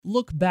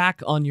look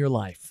back on your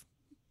life,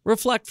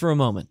 reflect for a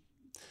moment.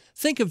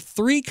 Think of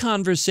 3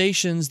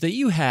 conversations that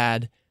you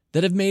had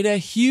that have made a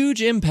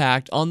huge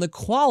impact on the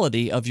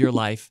quality of your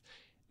life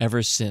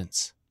ever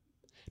since.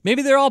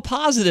 Maybe they're all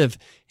positive,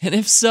 and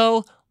if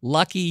so,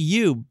 lucky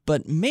you,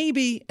 but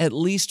maybe at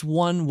least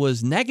one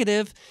was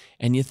negative,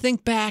 and you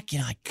think back,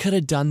 I could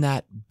have done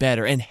that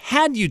better. And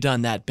had you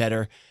done that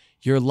better,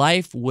 your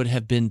life would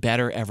have been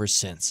better ever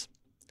since.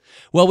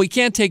 Well, we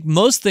can't take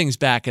most things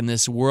back in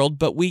this world,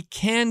 but we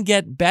can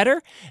get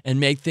better and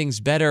make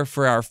things better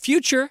for our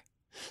future.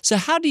 So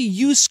how do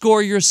you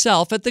score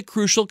yourself at the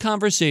crucial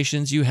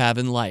conversations you have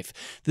in life?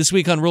 This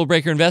week on Rule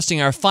Breaker Investing,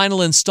 our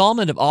final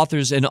installment of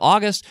Authors in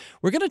August,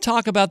 we're going to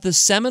talk about the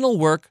seminal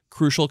work,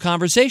 Crucial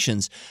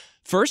Conversations.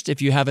 First,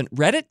 if you haven't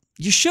read it,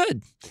 you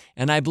should,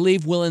 and I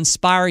believe will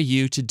inspire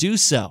you to do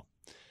so.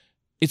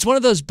 It's one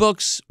of those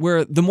books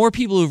where the more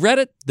people who've read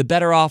it, the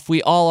better off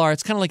we all are.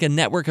 It's kind of like a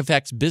network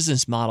effects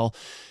business model.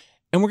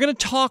 And we're going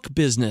to talk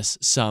business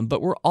some,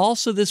 but we're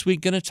also this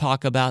week going to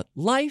talk about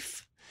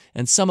life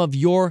and some of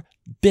your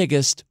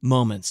biggest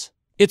moments.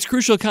 It's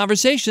Crucial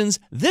Conversations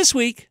this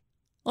week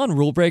on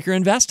Rule Breaker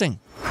Investing.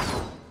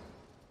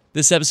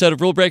 This episode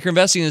of Rule Breaker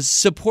Investing is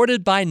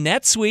supported by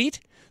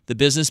NetSuite, the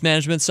business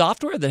management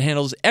software that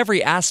handles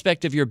every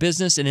aspect of your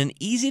business in an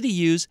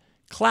easy-to-use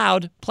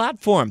cloud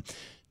platform.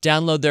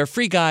 Download their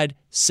free guide,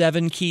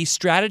 7 Key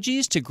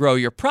Strategies to Grow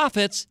Your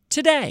Profits,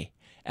 today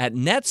at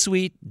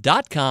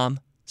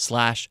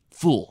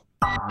netsuite.com/fool.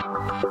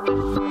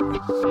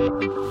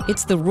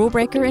 It's the Rule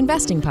Breaker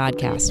Investing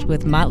Podcast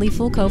with Motley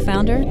Fool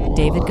co-founder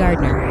David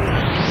Gardner.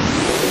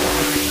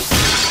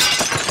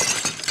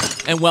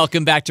 And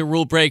welcome back to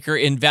Rule Breaker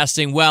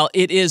Investing. Well,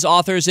 it is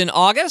Authors in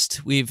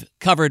August. We've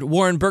covered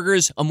Warren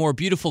Berger's A More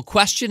Beautiful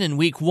Question in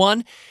week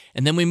 1,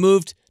 and then we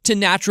moved to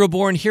Natural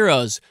Born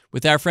Heroes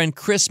with our friend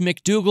Chris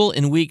McDougall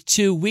in week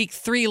 2. Week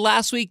 3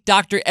 last week,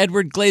 Dr.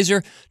 Edward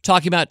Glazer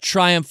talking about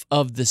Triumph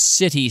of the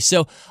City.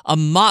 So a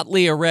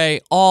motley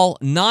array, all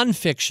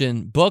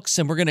nonfiction books,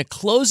 and we're going to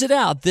close it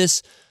out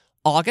this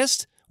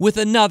August with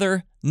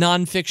another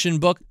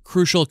nonfiction book,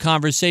 Crucial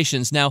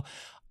Conversations. Now,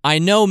 I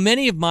know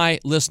many of my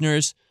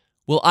listeners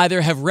will either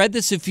have read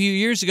this a few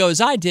years ago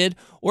as I did,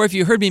 or if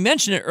you heard me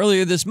mention it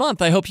earlier this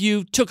month, I hope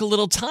you took a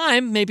little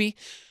time, maybe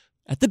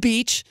at the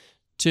beach,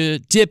 to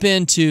dip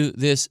into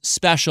this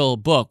special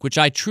book, which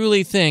I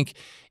truly think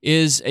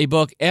is a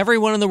book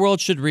everyone in the world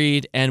should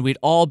read, and we'd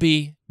all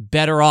be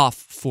better off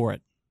for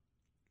it.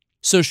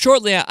 So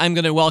shortly, I'm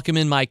going to welcome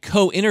in my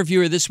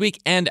co-interviewer this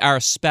week and our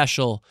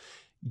special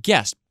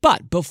guest.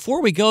 But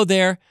before we go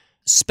there,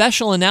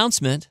 special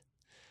announcement.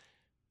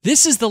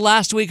 This is the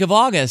last week of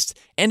August,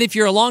 and if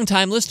you're a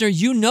longtime listener,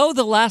 you know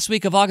the last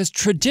week of August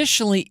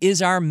traditionally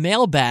is our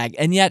mailbag,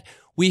 and yet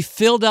we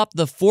filled up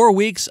the 4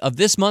 weeks of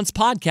this month's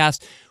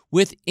podcast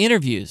with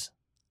interviews.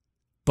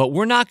 But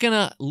we're not going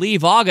to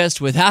leave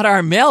August without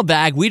our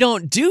mailbag. We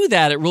don't do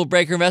that at Rule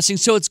Breaker Investing,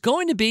 so it's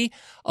going to be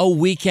a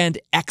weekend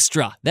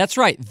extra. That's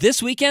right.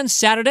 This weekend,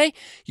 Saturday,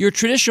 your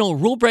traditional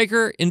Rule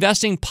Breaker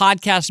Investing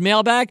podcast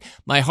mailbag.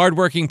 My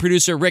hardworking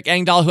producer, Rick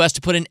Engdahl, who has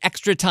to put in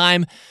extra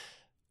time,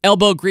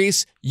 elbow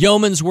grease,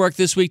 yeoman's work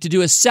this week to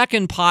do a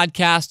second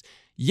podcast.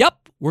 Yep.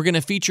 We're going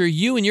to feature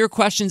you and your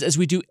questions as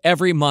we do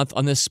every month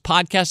on this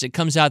podcast. It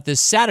comes out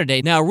this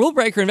Saturday. Now, Rule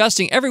Breaker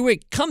Investing every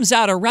week comes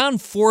out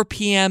around 4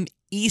 p.m.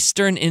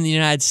 Eastern in the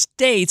United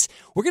States.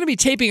 We're going to be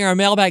taping our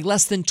mailbag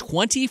less than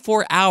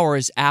 24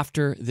 hours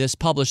after this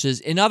publishes.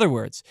 In other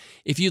words,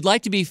 if you'd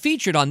like to be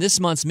featured on this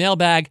month's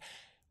mailbag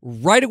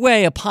right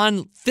away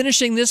upon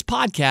finishing this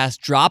podcast,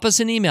 drop us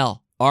an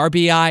email,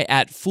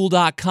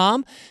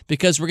 rbi@fool.com,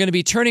 because we're going to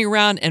be turning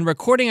around and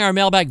recording our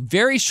mailbag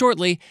very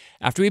shortly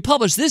after we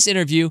publish this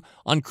interview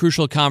on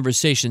Crucial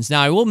Conversations.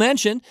 Now, I will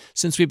mention,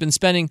 since we've been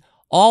spending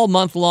all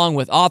month long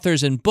with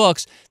authors and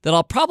books, that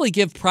I'll probably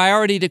give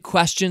priority to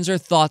questions or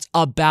thoughts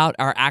about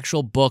our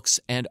actual books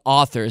and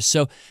authors.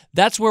 So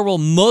that's where we'll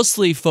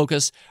mostly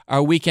focus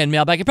our weekend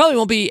mailbag. It probably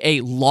won't be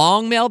a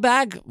long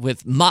mailbag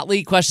with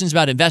motley questions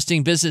about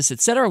investing, business,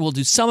 etc. We'll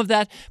do some of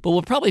that, but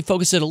we'll probably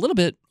focus it a little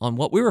bit on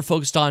what we were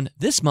focused on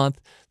this month,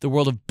 the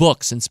world of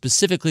books, and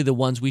specifically the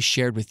ones we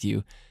shared with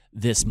you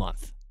this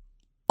month.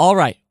 All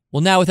right. Well,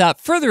 now without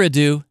further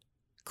ado,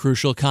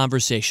 Crucial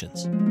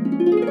Conversations.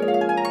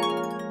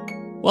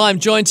 Well, I'm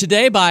joined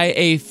today by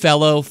a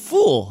fellow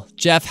fool,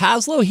 Jeff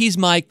Haslow. He's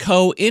my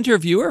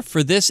co-interviewer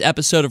for this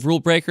episode of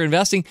Rule Breaker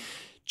Investing.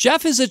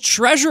 Jeff is a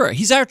treasurer.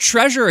 He's our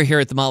treasurer here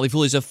at The Motley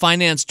Fool. He's a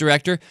finance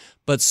director,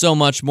 but so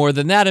much more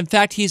than that. In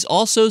fact, he's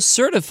also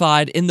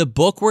certified in the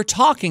book we're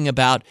talking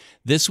about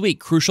this week,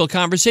 Crucial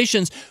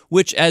Conversations,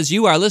 which, as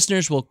you, our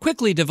listeners, will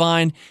quickly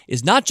divine,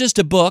 is not just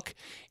a book.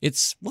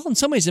 It's, well, in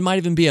some ways, it might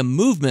even be a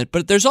movement,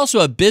 but there's also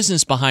a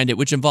business behind it,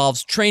 which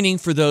involves training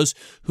for those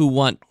who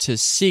want to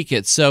seek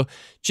it. So,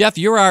 Jeff,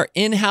 you're our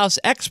in-house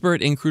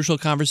expert in Crucial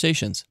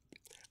Conversations.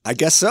 I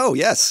guess so,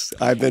 yes.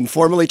 I've been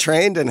formally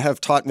trained and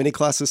have taught many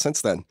classes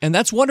since then. And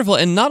that's wonderful.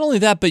 And not only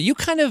that, but you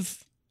kind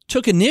of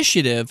took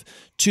initiative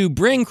to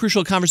bring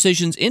Crucial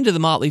Conversations into the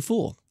Motley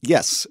Fool.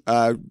 Yes.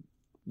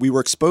 we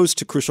were exposed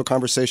to Crucial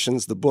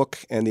Conversations, the book,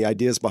 and the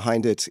ideas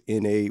behind it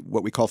in a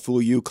what we call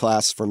Fool You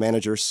class for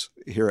managers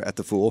here at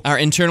the Fool. Our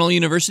internal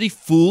university,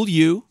 Fool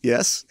You.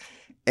 Yes.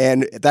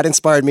 And that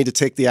inspired me to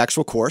take the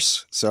actual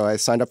course. So I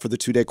signed up for the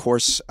 2-day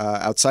course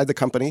outside the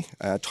company,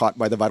 taught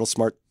by the Vital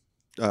Smart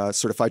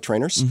certified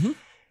trainers,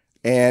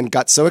 and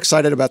got so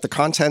excited about the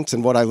content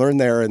and what I learned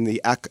there and the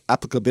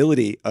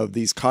applicability of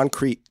these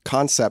concrete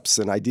concepts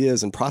and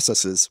ideas and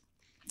processes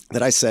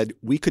that I said,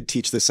 we could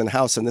teach this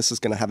in-house and this is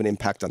going to have an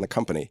impact on the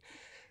company.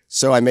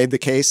 So I made the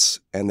case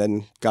and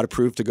then got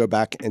approved to go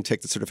back and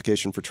take the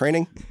certification for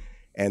training.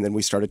 And then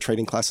we started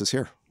training classes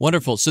here.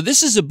 Wonderful. So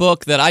this is a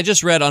book that I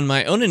just read on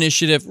my own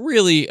initiative,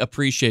 really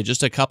appreciate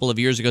just a couple of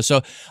years ago.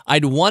 So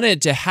I'd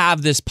wanted to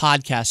have this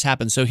podcast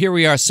happen. So here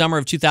we are, summer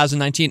of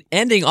 2019,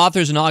 ending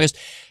Authors in August,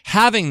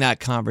 having that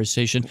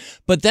conversation.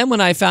 But then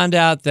when I found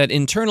out that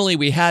internally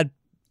we had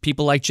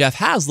people like Jeff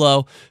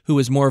Haslow, who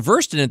was more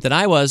versed in it than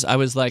I was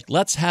like,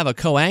 let's have a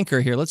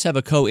co-anchor here. Let's have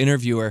a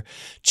co-interviewer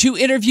to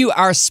interview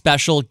our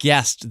special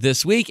guest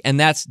this week, and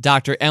that's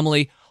Dr.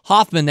 Emily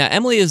Hoffman. Now,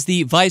 Emily is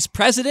the Vice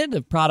President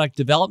of Product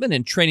Development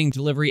and Training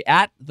Delivery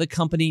at the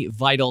company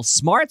Vital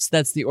Smarts.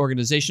 That's the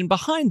organization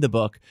behind the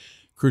book,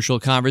 Crucial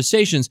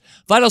Conversations.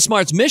 Vital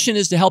Smarts' mission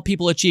is to help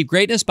people achieve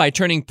greatness by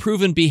turning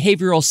proven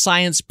behavioral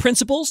science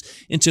principles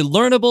into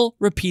learnable,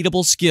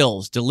 repeatable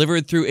skills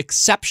delivered through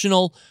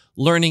exceptional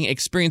learning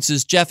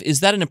experiences. Jeff, is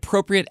that an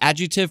appropriate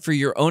adjective for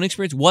your own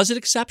experience? Was it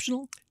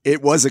exceptional?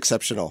 It was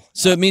exceptional.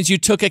 So it means you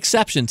took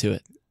exception to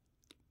it.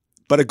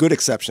 But a good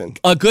exception.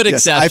 A good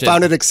exception. I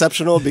found it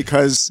exceptional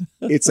because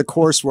it's a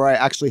course where I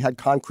actually had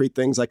concrete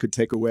things I could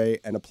take away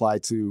and apply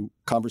to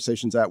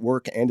conversations at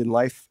work and in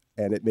life,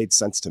 and it made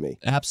sense to me.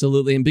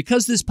 Absolutely. And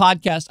because this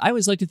podcast, I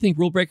always like to think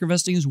Rule Breaker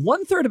Investing is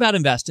 1/3 about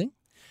investing,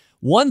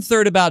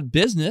 1/3 about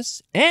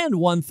business, and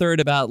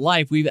 1/3 about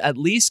life. We've at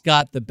least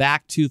got the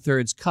back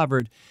 2/3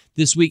 covered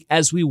this week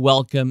as we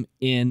welcome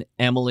in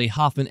Emily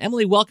Hoffman.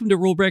 Emily, welcome to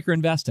Rule Breaker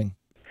Investing.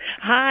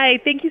 Hi.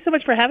 Thank you so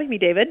much for having me,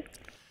 David.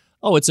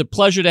 Oh, it's a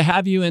pleasure to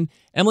have you. And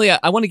Emily,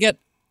 I want to get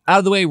out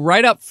of the way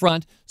right up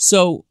front.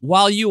 So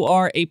while you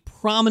are a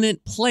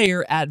prominent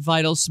player at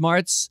Vital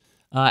Smarts,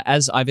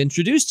 as I've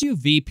introduced you,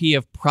 VP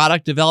of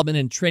Product Development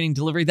and Training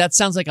Delivery, that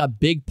sounds like a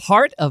big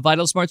part of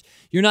Vital Smarts.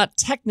 You're not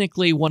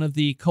technically one of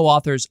the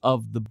co-authors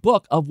of the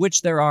book, of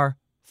which there are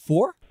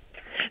 4?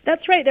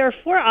 That's right. There are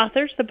 4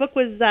 authors. The book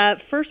was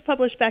first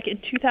published back in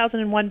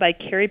 2001 by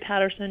Carrie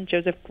Patterson,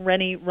 Joseph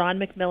Rennie, Ron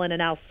McMillan,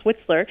 and Al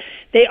Switzler.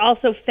 They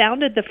also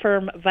founded the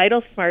firm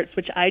Vital Smarts,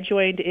 which I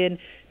joined in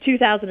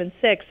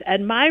 2006.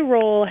 And my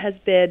role has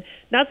been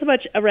not so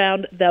much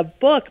around the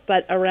book,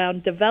 but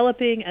around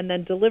developing and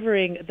then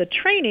delivering the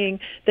training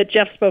that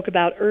Jeff spoke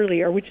about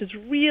earlier, which is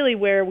really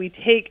where we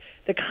take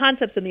the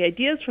concepts and the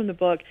ideas from the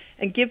book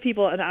and give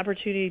people an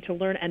opportunity to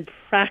learn and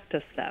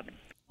practice them.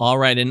 All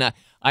right. And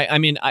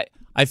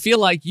I feel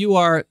like you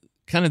are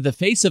kind of the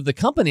face of the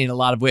company in a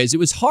lot of ways. It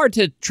was hard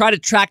to try to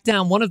track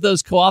down one of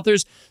those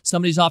co-authors.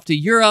 Somebody's off to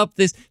Europe.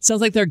 This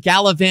sounds like they're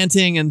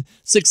gallivanting and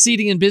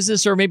succeeding in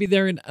business, or maybe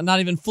they're not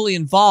even fully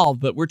involved.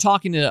 But we're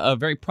talking to a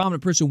very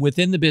prominent person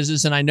within the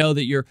business, and I know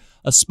that you're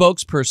a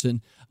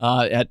spokesperson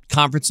at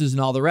conferences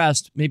and all the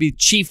rest, maybe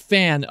chief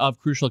fan of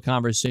Crucial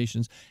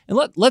Conversations. And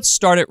let's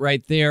start it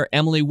right there,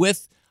 Emily,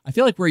 with, I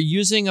feel like we're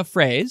using a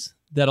phrase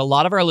that a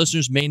lot of our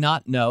listeners may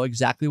not know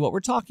exactly what we're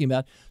talking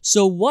about.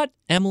 So what,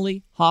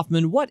 Emily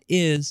Hoffman, what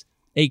is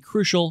a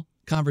crucial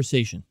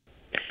conversation?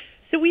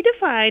 So we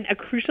define a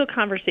crucial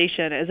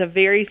conversation as a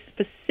very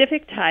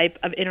specific type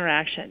of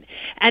interaction,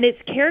 and it's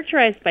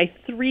characterized by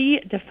 3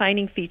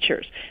 defining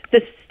features.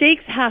 The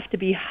stakes have to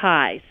be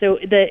high, so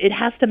it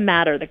has to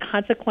matter. The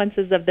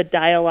consequences of the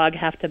dialogue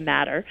have to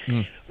matter.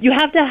 You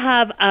have to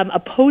have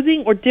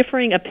opposing or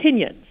differing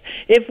opinions.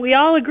 If we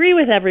all agree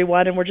with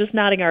everyone and we're just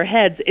nodding our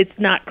heads, it's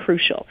not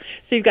crucial.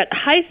 So you've got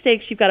high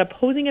stakes, you've got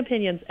opposing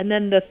opinions, and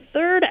then the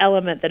third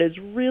element that is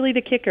really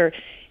the kicker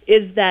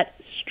is that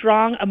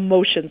strong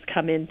emotions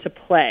come into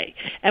play.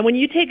 And when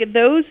you take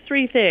those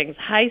 3 things,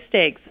 high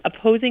stakes,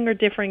 opposing or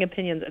differing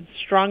opinions, and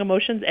strong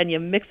emotions, and you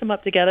mix them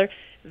up together,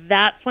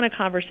 that's when a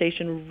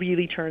conversation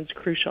really turns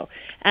crucial.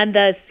 And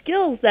the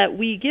skills that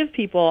we give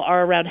people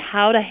are around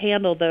how to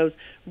handle those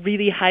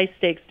really high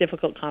stakes,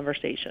 difficult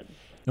conversations.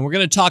 And we're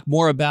going to talk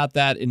more about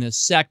that in a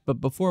sec. But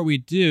before we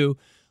do,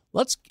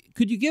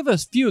 could you give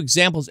us a few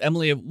examples,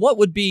 Emily, of what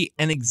would be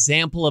an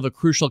example of a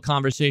crucial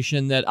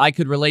conversation that I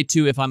could relate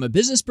to if I'm a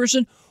business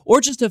person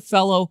or just a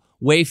fellow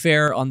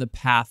wayfarer on the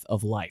path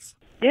of life?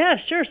 Yeah,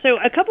 sure. So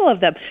a couple of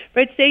them,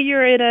 right? Say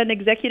you're in an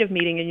executive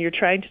meeting and you're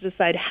trying to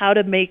decide how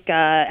to make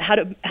how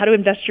to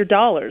invest your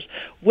dollars,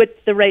 what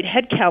the right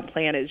headcount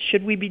plan is.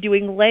 Should we be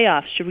doing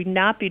layoffs? Should we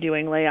not be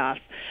doing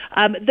layoffs?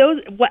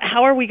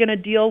 How are we going to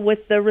deal with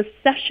the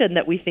recession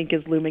that we think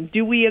is looming?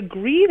 Do we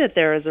agree that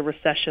there is a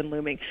recession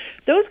looming?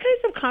 Those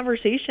kinds of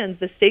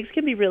conversations, the stakes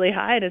can be really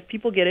high, and as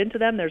people get into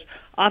them, there's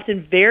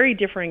often very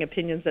differing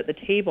opinions at the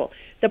table.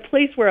 The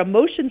place where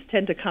emotions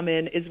tend to come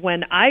in is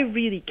when I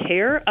really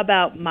care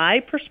about my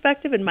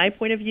perspective and my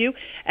point of view,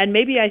 and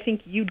maybe I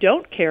think you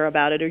don't care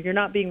about it, or you're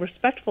not being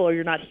respectful, or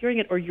you're not hearing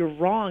it, or you're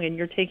wrong and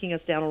you're taking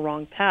us down a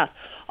wrong path.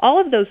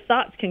 All of those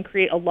thoughts can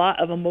create a lot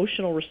of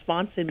emotional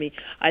response in me,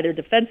 either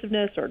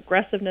defensiveness or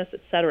aggressiveness,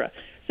 etc.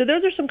 So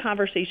those are some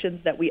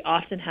conversations that we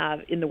often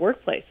have in the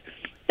workplace.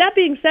 That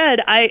being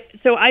said, I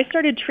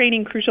started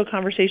training crucial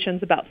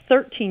conversations about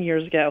 13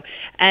 years ago.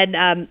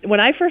 And when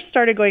I first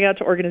started going out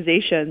to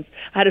organizations,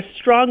 I had a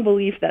strong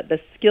belief that the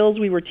skills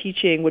we were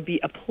teaching would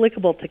be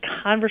applicable to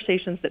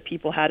conversations that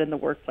people had in the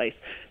workplace.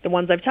 The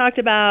ones I've talked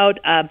about,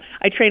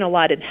 I train a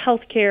lot in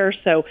healthcare,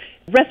 so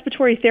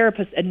respiratory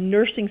therapists and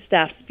nursing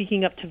staff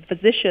speaking up to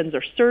physicians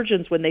or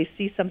surgeons when they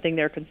see something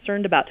they're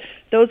concerned about,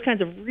 those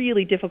kinds of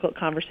really difficult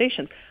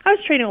conversations. I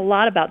was training a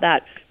lot about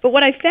that. But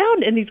what I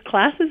found in these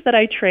classes that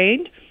I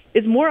trained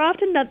is more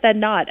often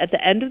than not, at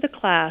the end of the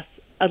class,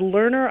 a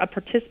learner, a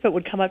participant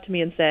would come up to me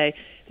and say,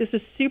 "This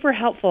is super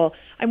helpful.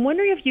 I'm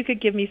wondering if you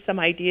could give me some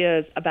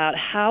ideas about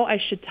how I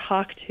should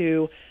talk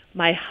to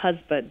my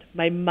husband,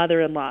 my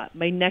mother-in-law,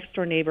 my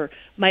next-door neighbor,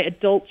 my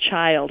adult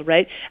child,"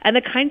 right? And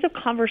the kinds of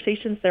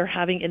conversations they're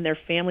having in their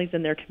families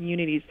and their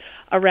communities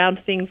around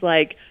things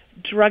like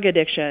drug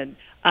addiction,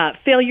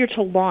 failure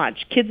to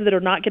launch, kids that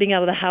are not getting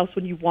out of the house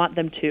when you want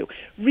them to,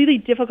 really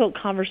difficult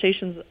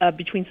conversations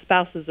between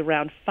spouses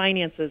around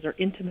finances or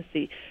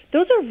intimacy.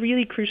 Those are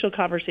really crucial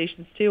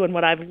conversations too. And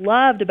what I've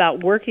loved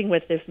about working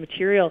with this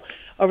material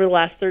over the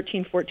last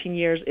 13, 14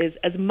 years is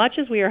as much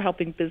as we are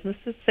helping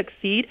businesses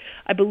succeed,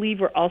 I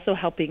believe we're also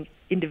helping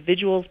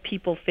individuals,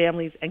 people,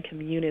 families, and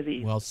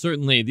communities. Well,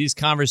 certainly these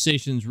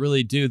conversations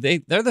really do.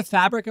 They're the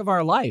fabric of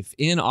our life,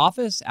 in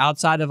office,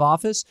 outside of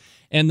office.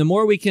 And the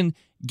more we can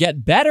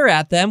get better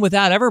at them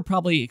without ever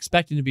probably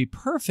expecting to be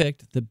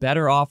perfect, the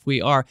better off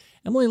we are.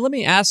 Emily, let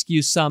me ask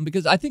you some,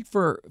 because I think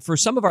for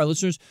some of our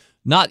listeners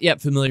not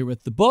yet familiar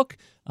with the book,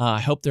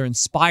 I hope they're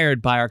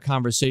inspired by our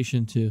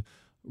conversation to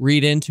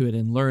read into it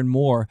and learn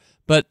more.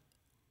 But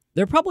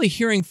they're probably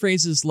hearing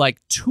phrases like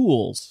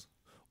tools,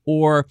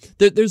 or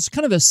there's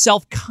kind of a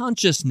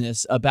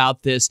self-consciousness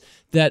about this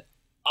that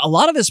a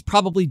lot of us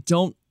probably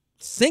don't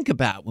think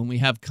about when we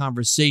have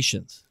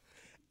conversations.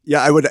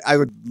 Yeah, I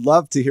would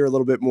love to hear a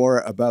little bit more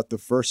about the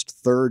first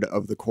third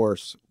of the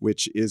course,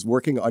 which is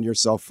working on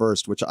yourself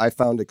first, which I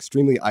found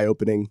extremely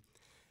eye-opening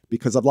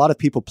because a lot of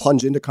people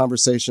plunge into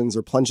conversations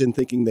or plunge in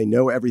thinking they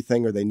know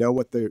everything or they know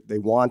what they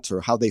want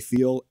or how they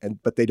feel,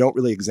 but they don't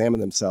really examine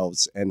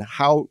themselves, and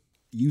how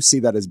you see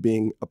that as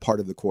being a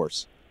part of the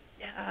course.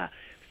 Yeah.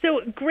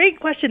 So great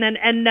question.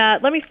 And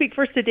let me speak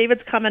first to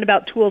David's comment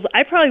about tools.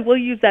 I probably will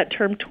use that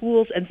term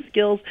tools and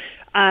skills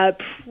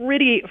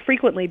pretty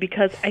frequently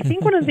because I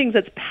think one of the things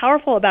that's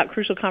powerful about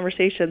crucial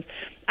conversations,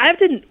 let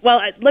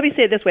me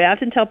say it this way. I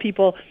often tell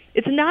people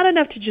it's not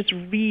enough to just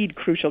read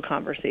Crucial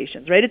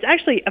Conversations, right? It's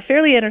actually a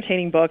fairly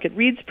entertaining book. It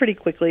reads pretty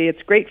quickly.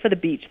 It's great for the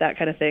beach, that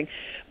kind of thing.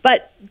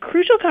 But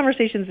Crucial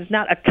Conversations is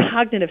not a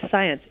cognitive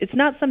science. It's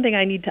not something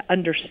I need to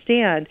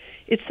understand.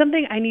 It's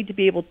something I need to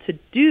be able to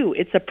do.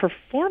 It's a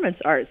performance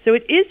art. So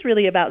it is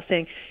really about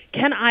saying,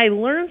 can I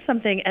learn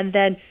something and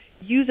then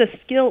use a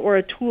skill or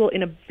a tool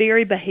in a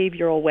very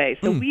behavioral way?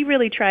 So we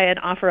really try and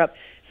offer up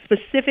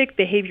specific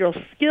behavioral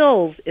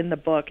skills in the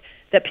book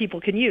that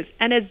people can use.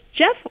 And as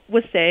Jeff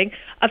was saying,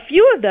 a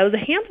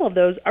handful of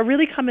those are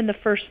really come in the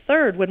first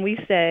third when we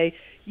say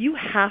you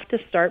have to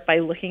start by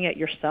looking at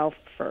yourself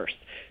first.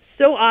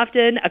 So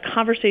often a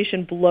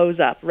conversation blows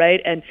up, right?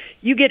 And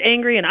you get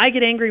angry and I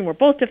get angry and we're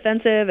both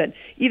defensive and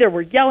either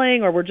we're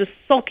yelling or we're just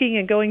sulking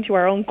and going to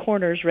our own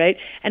corners, right?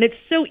 And it's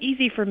so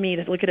easy for me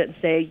to look at it and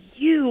say,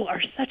 you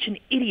are such an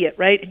idiot,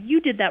 right? And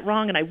you did that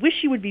wrong and I wish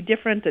you would be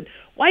different and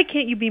why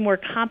can't you be more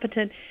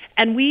competent?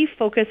 And we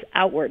focus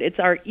outward. It's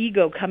our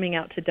ego coming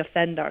out to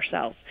defend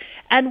ourselves.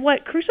 And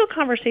what Crucial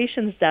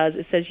Conversations does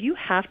is says you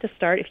have to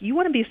start, if you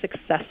want to be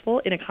successful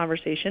in a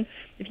conversation,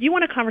 if you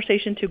want a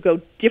conversation to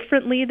go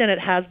differently than it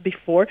has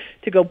before,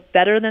 to go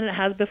better than it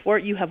has before,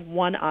 you have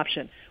one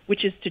option,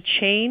 which is to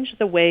change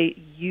the way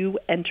you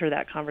enter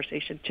that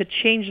conversation, to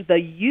change the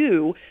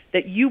you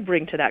that you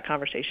bring to that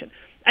conversation.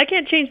 I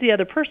can't change the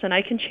other person.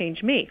 I can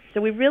change me.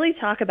 So we really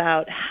talk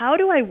about how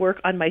do I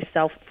work on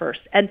myself first.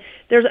 And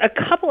there's a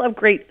couple of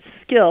great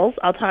skills.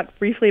 I'll talk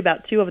briefly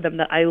about two of them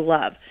that I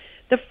love.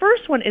 The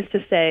first one is to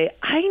say,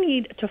 I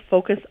need to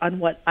focus on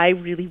what I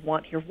really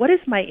want here. What is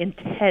my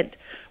intent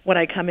when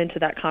I come into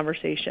that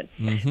conversation?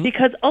 Mm-hmm.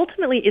 Because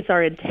ultimately it's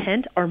our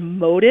intent, our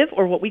motive,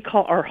 or what we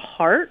call our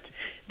heart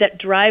that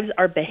drives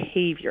our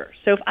behavior.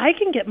 So if I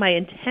can get my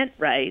intent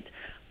right,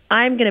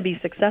 I'm going to be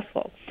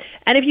successful.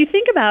 And if you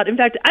think about, in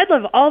fact, I'd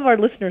love all of our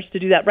listeners to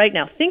do that right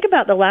now. Think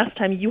about the last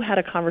time you had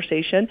a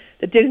conversation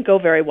that didn't go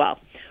very well.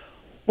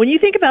 When you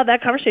think about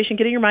that conversation,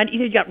 get in your mind,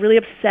 either you got really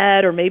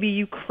upset or maybe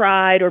you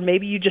cried or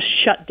maybe you just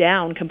shut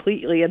down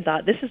completely and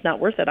thought, this is not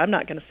worth it. I'm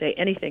not going to say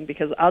anything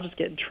because I'll just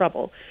get in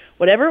trouble.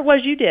 Whatever it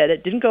was you did,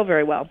 it didn't go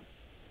very well.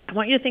 I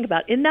want you to think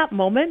about, in that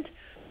moment,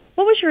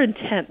 what was your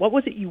intent? What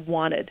was it you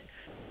wanted?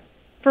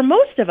 For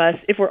most of us,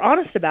 if we're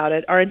honest about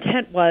it, our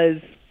intent was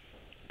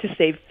to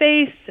save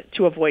face,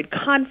 to avoid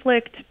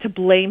conflict, to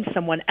blame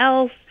someone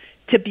else,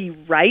 to be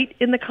right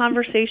in the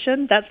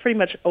conversation. That's pretty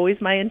much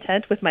always my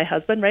intent with my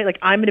husband, right? Like,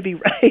 I'm going to be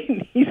right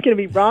and he's going to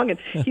be wrong and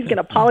he's going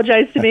to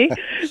apologize to me,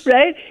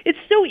 right? It's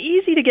so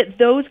easy to get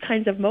those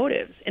kinds of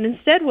motives. And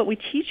instead, what we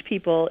teach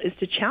people is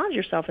to challenge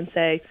yourself and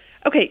say,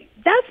 okay,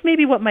 that's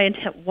maybe what my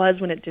intent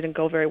was when it didn't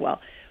go very well.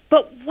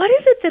 But what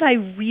is it that I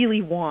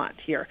really want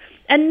here?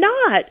 And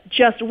not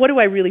just what do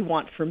I really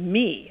want for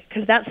me,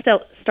 because that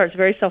still starts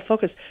very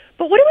self-focused.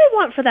 But what do I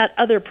want for that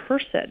other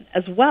person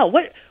as well?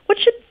 What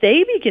should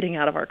they be getting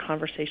out of our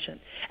conversation?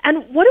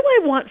 And what do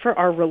I want for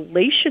our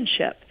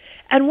relationship?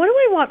 And what do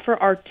I want for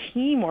our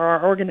team or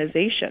our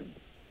organization?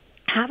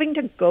 Having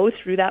to go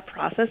through that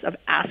process of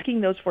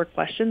asking those 4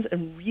 questions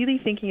and really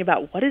thinking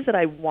about what is it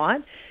I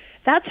want,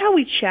 that's how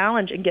we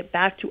challenge and get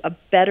back to a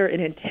better an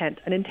intent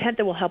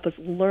that will help us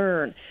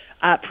learn,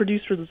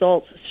 produce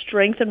results,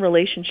 strengthen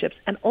relationships,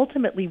 and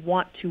ultimately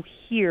want to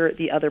hear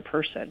the other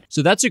person.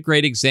 So that's a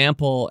great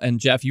example. And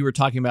Jeff, you were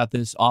talking about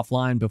this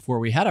offline before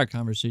we had our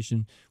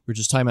conversation. We were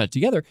just talking about it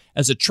together.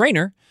 As a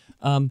trainer,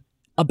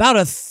 about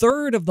a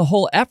third of the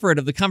whole effort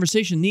of the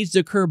conversation needs to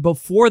occur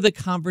before the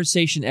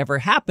conversation ever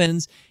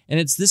happens. And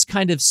it's this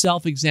kind of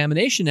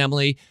self-examination,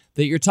 Emily,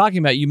 that you're talking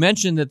about. You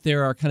mentioned that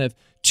there are kind of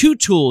 2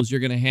 tools you're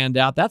going to hand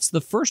out. That's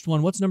the first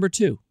one. What's number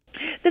 2?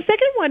 The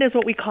second one is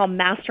what we call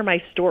master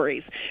my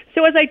stories.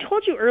 So as I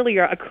told you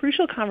earlier, a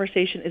crucial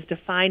conversation is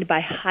defined by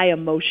high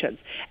emotions.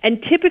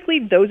 And typically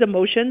those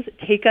emotions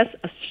take us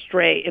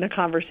astray in a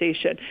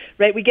conversation,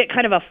 right? We get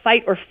kind of a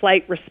fight or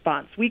flight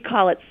response. We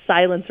call it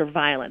silence or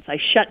violence. I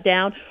shut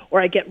down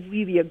or I get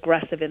really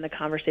aggressive in the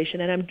conversation,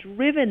 and I'm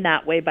driven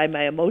that way by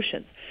my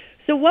emotions.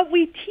 So what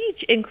we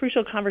teach in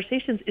Crucial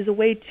Conversations is a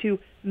way to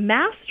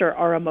master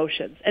our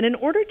emotions. And in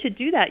order to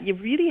do that, you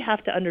really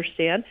have to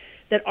understand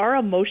that our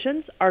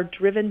emotions are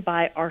driven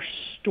by our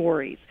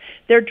stories.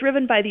 They're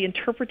driven by the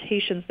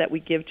interpretations that we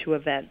give to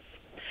events.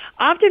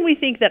 Often we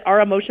think that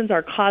our emotions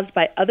are caused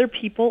by other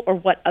people or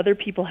what other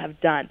people have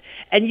done.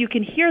 And you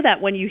can hear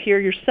that when you hear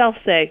yourself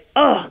say,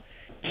 oh,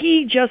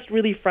 he just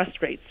really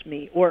frustrates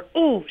me, or,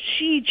 oh,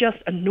 she just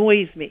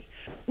annoys me.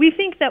 We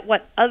think that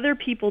what other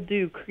people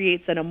do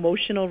creates an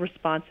emotional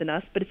response in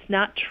us, but it's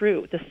not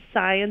true. The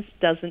science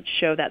doesn't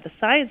show that. The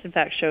science, in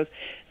fact, shows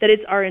that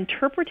it's our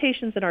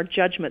interpretations and our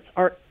judgments,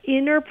 our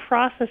inner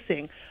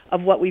processing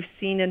of what we've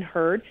seen and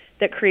heard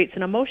that creates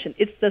an emotion.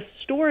 It's the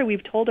story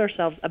we've told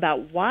ourselves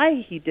about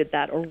why he did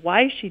that or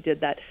why she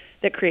did that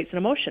that creates an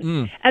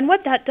emotion. And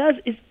what that does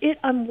is it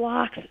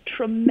unlocks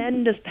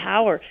tremendous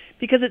power,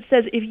 because it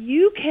says if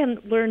you can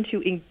learn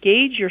to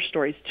engage your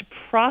stories, to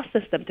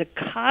process them, to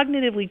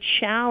cognitively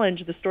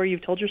challenge the story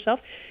you've told yourself,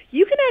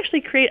 you can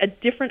actually create a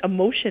different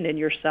emotion in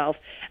yourself,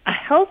 a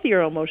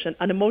healthier emotion,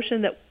 an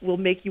emotion that will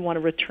make you want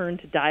to return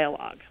to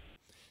dialogue.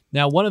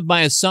 Now, one of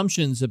my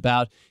assumptions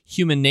about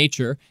human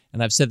nature,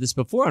 and I've said this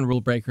before on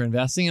Rule Breaker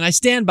Investing, and I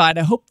stand by it,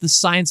 I hope the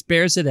science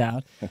bears it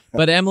out,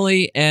 but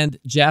Emily and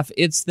Jeff,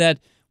 it's that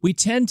we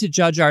tend to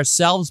judge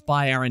ourselves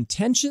by our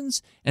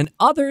intentions and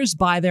others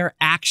by their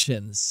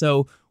actions.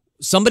 So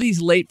somebody's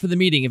late for the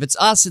meeting. If it's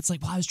us, it's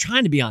like, well, I was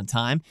trying to be on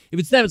time. If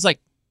it's them, it's like,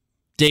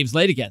 Dave's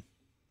late again.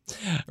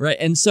 Right?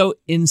 And so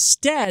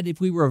instead, if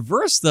we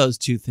reverse those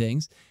 2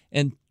 things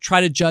and try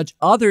to judge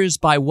others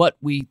by what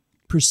we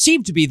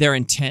perceive to be their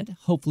intent,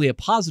 hopefully a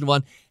positive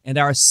one, and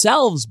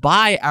ourselves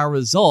by our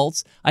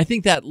results, I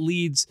think that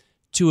leads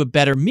to a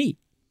better me.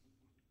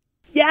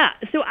 Yeah,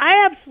 so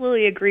I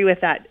absolutely agree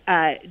with that,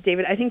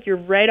 David. I think you're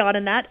right on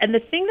in that. And the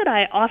thing that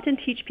I often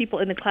teach people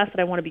in the class that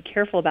I want to be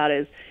careful about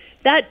is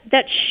that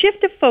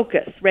shift of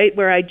focus, right,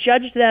 where I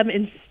judge them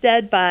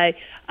instead by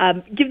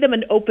give them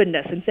an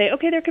openness and say,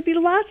 okay, there could be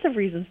lots of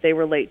reasons they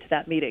were late to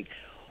that meeting.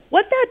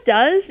 What that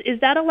does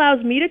is that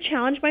allows me to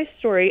challenge my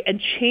story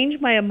and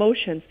change my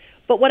emotions.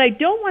 But what I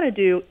don't want to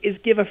do is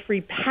give a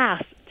free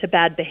pass to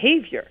bad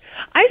behavior.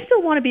 I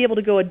still want to be able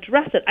to go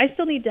address it. I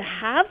still need to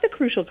have the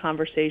crucial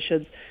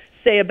conversations,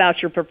 say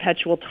about your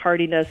perpetual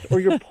tardiness or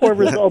your poor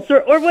results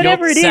or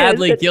whatever it is.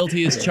 Sadly,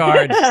 guilty as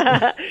charged.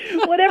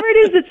 Whatever it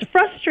is that's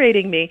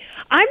frustrating me,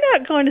 I'm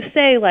not going to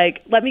say,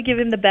 like, let me give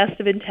him the best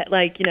of intent,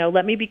 like,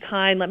 let me be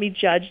kind, let me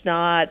judge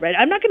not, right?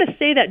 I'm not going to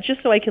say that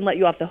just so I can let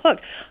you off the hook.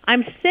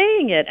 I'm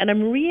saying it and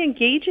I'm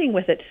re-engaging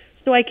with it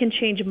so I can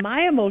change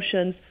my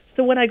emotions.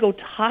 So when I go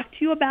talk to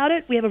you about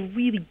it, we have a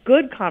really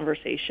good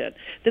conversation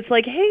that's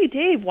like, hey,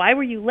 Dave, why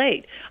were you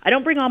late? I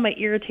don't bring all my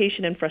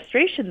irritation and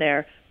frustration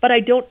there, but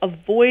I don't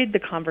avoid the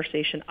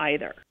conversation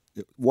either.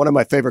 One of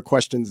my favorite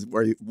questions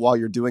while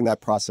you're doing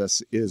that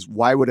process is,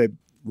 why would a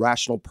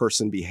rational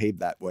person behave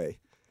that way?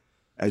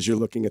 As you're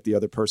looking at the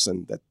other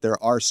person, that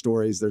there are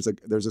stories.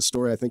 There's a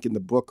story, I think, in the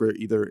book or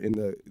either in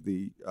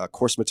the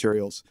course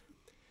materials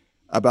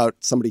about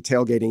somebody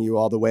tailgating you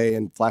all the way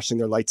and flashing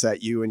their lights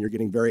at you, and you're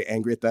getting very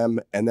angry at them,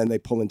 and then they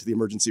pull into the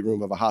emergency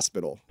room of a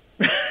hospital.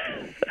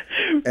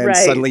 And right.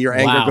 Suddenly your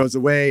anger goes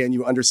away and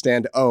you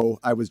understand, oh,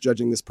 I was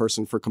judging this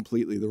person for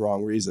completely the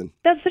wrong reason.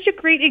 That's such a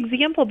great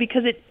example,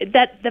 because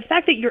the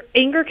fact that your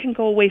anger can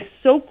go away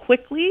so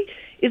quickly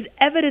is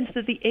evidence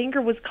that the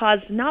anger was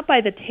caused not by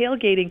the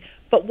tailgating,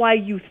 but why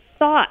you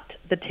thought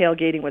the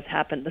tailgating was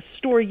happening, the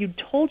story you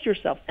told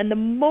yourself. And the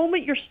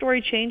moment your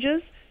story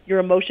changes, your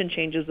emotion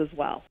changes as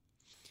well.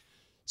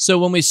 So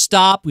when we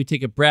stop, we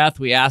take a breath,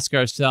 we ask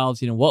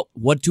ourselves,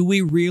 what do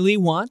we really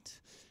want?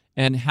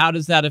 And how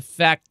does that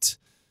affect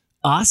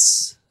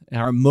us,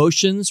 our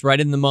emotions right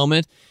in the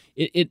moment?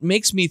 It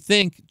makes me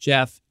think,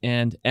 Jeff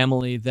and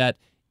Emily, that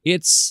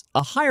it's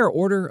a higher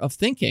order of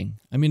thinking.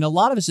 I mean, a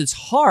lot of us, it's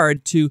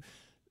hard to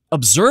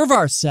observe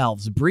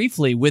ourselves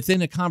briefly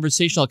within a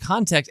conversational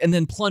context and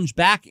then plunge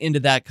back into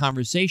that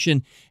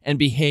conversation and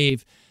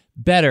behave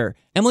better.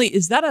 Emily,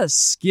 is that a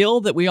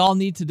skill that we all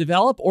need to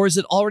develop, or is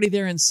it already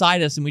there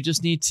inside us and we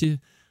just need to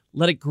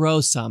let it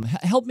grow some?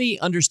 Help me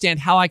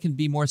understand how I can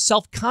be more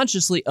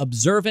self-consciously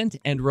observant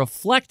and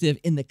reflective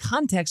in the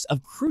context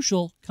of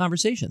crucial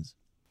conversations.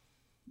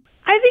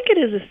 I think it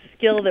is a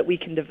skill that we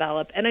can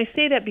develop, and I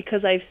say that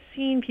because I've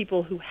seen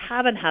people who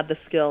haven't had the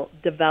skill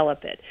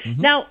develop it.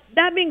 Mm-hmm. Now,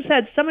 that being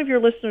said, some of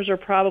your listeners are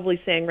probably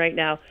saying right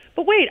now,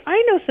 but wait,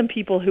 I know some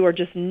people who are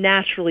just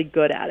naturally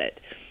good at it.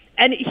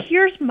 And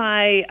here's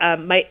my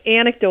my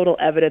anecdotal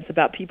evidence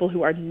about people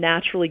who are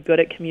naturally good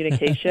at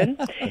communication.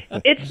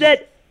 It's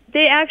that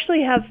they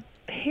actually have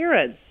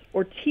parents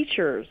or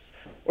teachers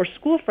or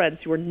school friends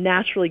who are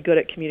naturally good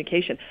at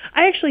communication.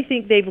 I actually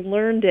think they've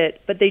learned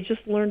it, but they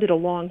just learned it a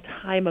long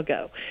time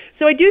ago.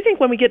 So I do think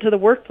when we get to the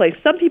workplace,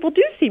 some people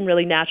do seem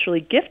really naturally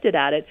gifted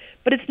at it,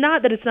 but it's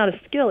not that it's not a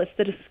skill, it's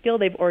that it's a skill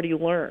they've already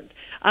learned.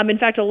 In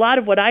fact, a lot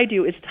of what I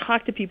do is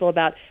talk to people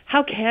about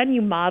how can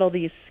you model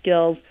these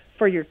skills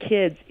for your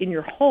kids in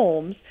your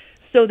homes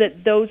so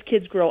that those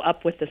kids grow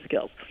up with the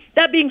skills.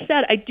 That being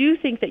said, I do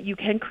think that you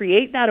can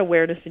create that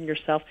awareness in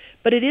yourself,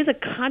 but it is a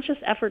conscious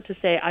effort to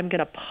say, I'm going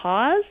to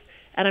pause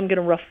and I'm going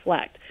to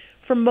reflect.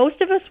 For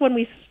most of us, when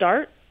we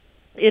start,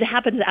 it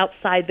happens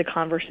outside the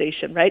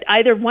conversation, right?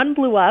 Either one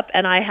blew up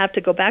and I have to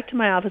go back to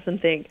my office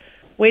and think,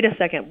 wait a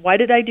second, why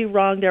did I do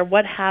wrong there?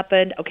 What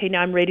happened? Okay,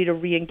 now I'm ready to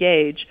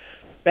re-engage,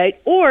 right?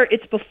 Or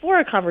it's before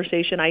a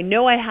conversation. I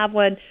know I have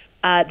one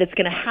that's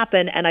going to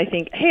happen, and I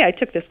think, hey, I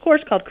took this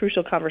course called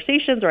Crucial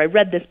Conversations, or I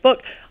read this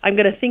book. I'm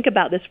going to think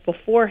about this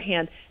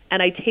beforehand,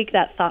 and I take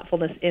that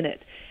thoughtfulness in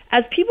it.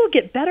 As people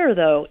get better,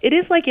 though, it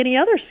is like any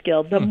other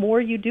skill. The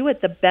more you do it,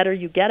 the better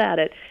you get at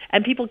it.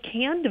 And people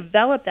can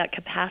develop that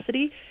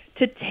capacity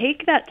to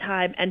take that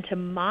time and to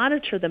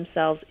monitor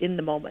themselves in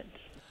the moment.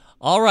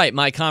 All right,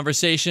 my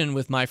conversation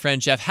with my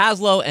friend Jeff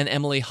Haslow and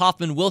Emily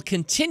Hoffman will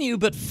continue,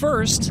 but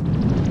first,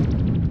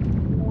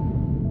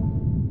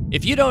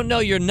 if you don't know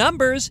your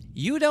numbers,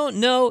 you don't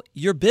know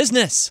your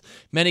business.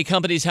 Many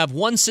companies have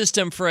one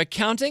system for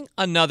accounting,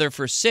 another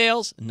for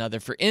sales,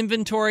 another for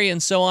inventory,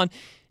 and so on.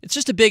 It's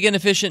just a big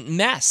inefficient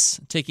mess,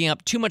 taking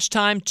up too much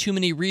time, too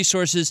many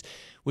resources,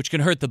 which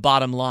can hurt the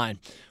bottom line.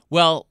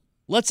 Well,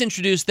 let's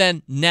introduce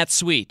then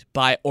NetSuite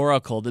by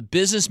Oracle, the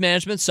business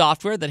management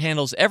software that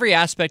handles every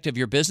aspect of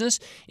your business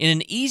in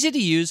an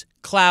easy-to-use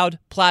cloud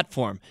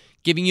platform,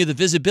 giving you the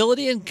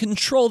visibility and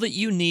control that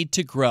you need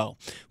to grow.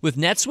 With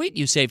NetSuite,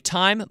 you save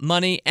time,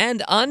 money,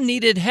 and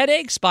unneeded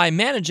headaches by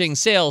managing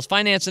sales,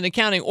 finance, and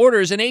accounting,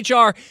 orders, and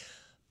HR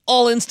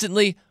all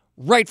instantly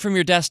right from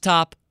your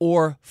desktop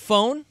or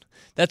phone.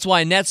 That's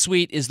why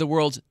NetSuite is the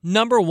world's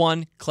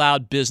 #1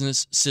 cloud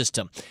business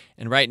system.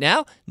 And right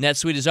now,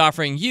 NetSuite is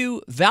offering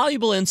you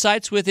valuable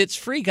insights with its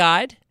free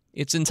guide.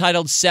 It's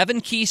entitled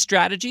 7 Key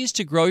Strategies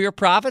to Grow Your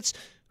Profits.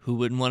 Who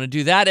wouldn't want to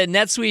do that? At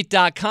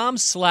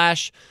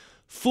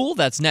netsuite.com/fool.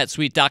 That's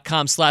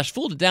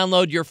netsuite.com/fool to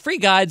download your free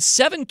guide,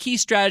 7 Key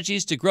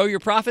Strategies to Grow Your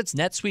Profits.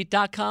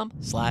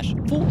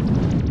 netsuite.com/fool.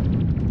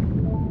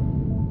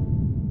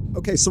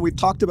 Okay, so we've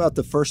talked about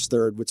the first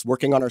third, which is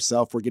working on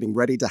ourselves. We're getting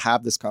ready to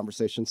have this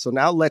conversation. So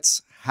now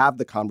let's have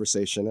the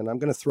conversation. And I'm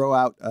going to throw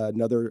out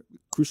another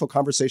crucial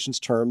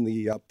conversations term,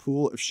 the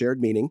pool of shared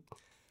meaning,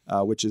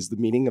 which is the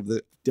meaning of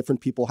the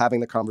different people having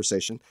the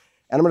conversation.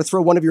 And I'm going to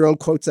throw one of your own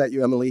quotes at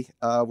you, Emily,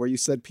 where you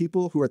said,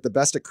 people who are at the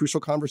best at crucial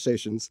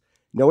conversations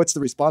know it's the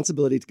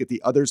responsibility to get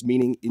the other's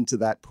meaning into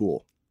that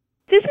pool.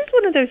 This is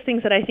one of those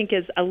things that I think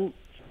is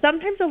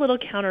sometimes a little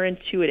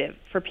counterintuitive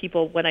for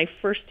people when I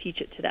first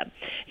teach it to them.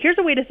 Here's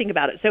a way to think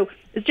about it. So,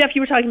 as Jeff, you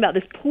were talking about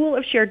this pool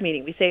of shared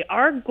meaning. We say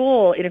our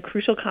goal in a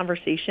crucial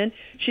conversation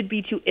should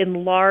be to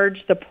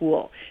enlarge the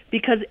pool,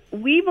 because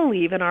we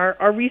believe, and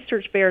our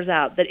research bears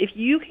out, that if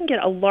you can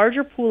get a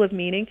larger pool of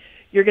meaning,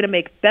 you're going to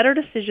make better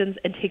decisions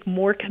and take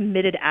more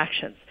committed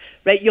actions.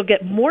 Right? You'll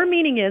get more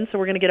meaning in, so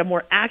we're going to get a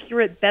more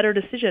accurate, better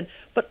decision.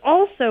 But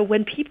also,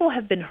 when people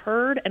have been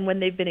heard and when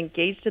they've been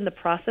engaged in the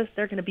process,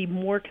 they're going to be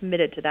more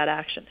committed to that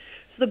action.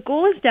 So the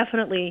goal is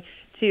definitely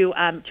to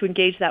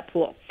engage that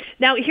pool.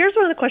 Now, here's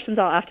one of the questions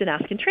I'll often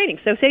ask in training.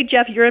 So say,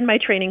 Jeff, you're in my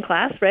training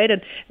class, right, and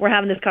we're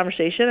having this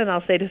conversation, and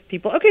I'll say to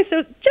people, okay,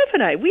 so Jeff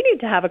and I, we need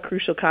to have a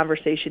crucial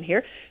conversation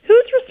here.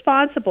 Who's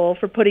responsible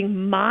for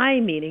putting my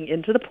meaning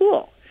into the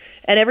pool?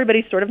 And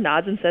everybody sort of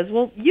nods and says,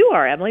 well, you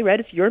are, Emily, right?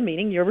 It's your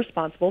meeting. You're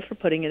responsible for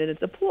putting it into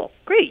the pool.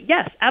 Great.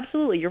 Yes,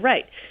 absolutely. You're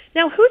right.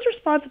 Now, who's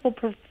responsible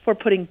for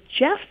putting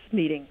Jeff's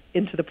meeting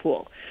into the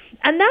pool?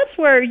 And that's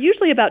where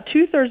usually about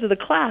 2/3 of the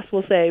class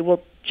will say,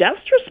 well,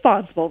 Jeff's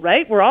responsible,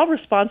 right? We're all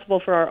responsible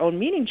for our own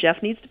meeting.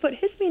 Jeff needs to put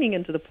his meeting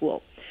into the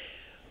pool.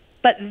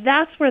 But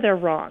that's where they're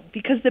wrong,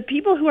 because the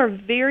people who are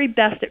very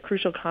best at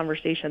crucial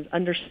conversations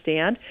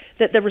understand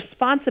that the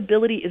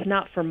responsibility is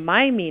not for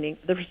my meeting.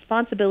 The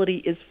responsibility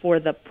is for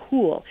the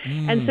pool.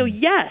 And so,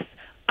 yes,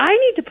 I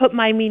need to put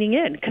my meaning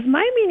in because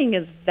my meaning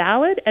is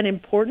valid and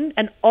important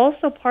and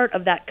also part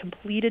of that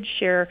completed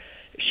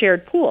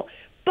shared pool.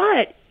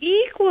 But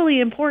equally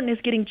important is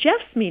getting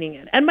Jeff's meaning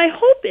in. And my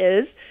hope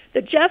is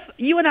that, Jeff,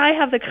 you and I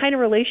have the kind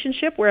of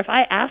relationship where if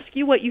I ask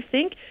you what you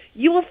think,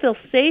 you will feel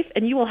safe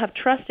and you will have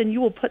trust and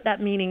you will put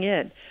that meaning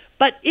in.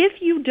 But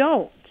if you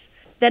don't,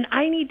 then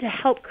I need to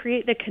help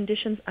create the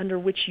conditions under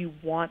which you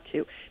want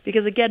to.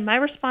 Because, again, my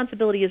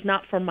responsibility is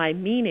not for my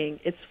meaning,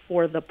 it's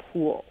for the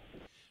pool.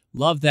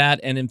 Love that.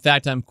 And in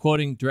fact, I'm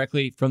quoting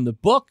directly from the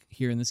book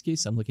here. In this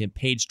case, I'm looking at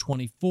page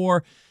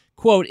 24.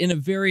 Quote, in a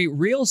very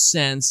real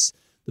sense,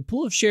 the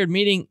pool of shared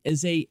meaning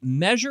is a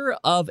measure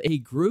of a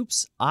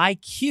group's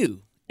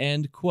IQ,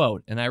 end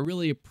quote. And I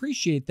really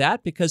appreciate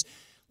that because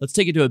let's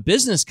take it to a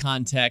business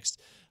context.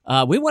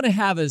 We want to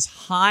have as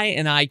high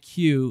an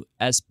IQ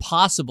as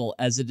possible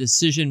as a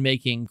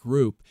decision-making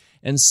group.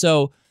 And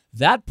so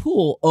that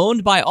pool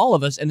owned by all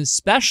of us, and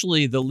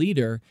especially the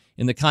leader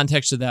in the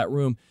context of that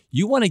room,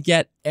 you want to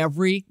get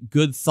every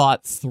good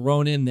thought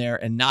thrown in there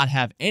and not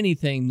have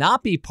anything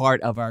not be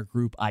part of our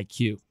group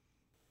IQ.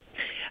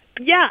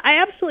 Yeah, I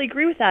absolutely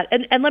agree with that.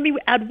 And let me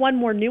add one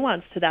more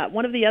nuance to that.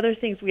 One of the other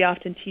things we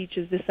often teach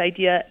is this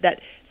idea that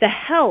the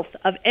health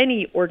of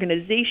any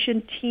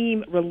organization,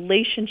 team,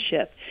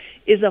 relationship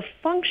is a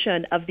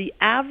function of the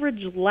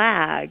average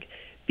lag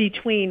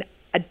between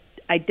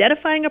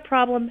identifying a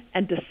problem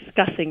and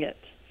discussing it.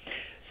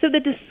 So the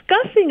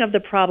discussing of the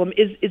problem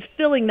is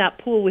filling that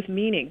pool with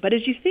meaning. But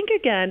as you think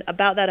again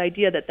about that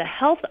idea that the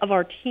health of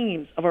our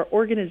teams, of our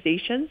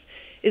organizations,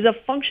 is a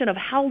function of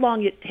how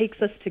long it takes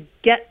us to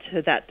get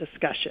to that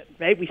discussion,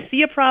 right? We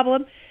see a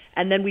problem,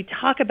 and then we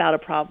talk about a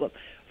problem.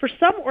 For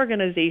some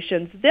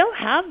organizations, they'll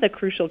have the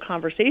crucial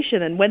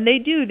conversation, and when they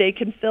do, they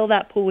can fill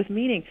that pool with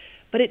meaning.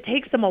 But it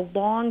takes them a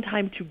long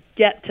time to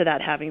get to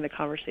that having the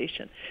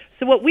conversation.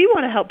 So what we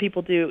want to help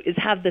people do is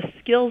have the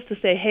skills to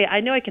say, hey,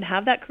 I know I can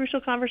have that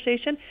crucial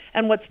conversation,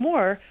 and what's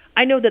more,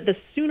 I know that the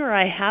sooner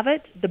I have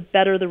it, the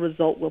better the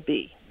result will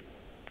be.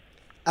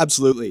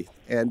 Absolutely.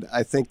 And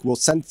I think we'll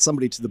send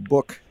somebody to the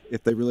book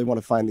if they really want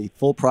to find the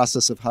full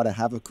process of how to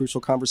have a crucial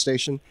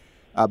conversation.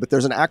 But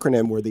there's an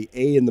acronym where the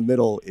A in the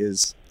middle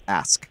is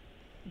ASK.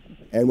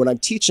 And when I'm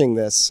teaching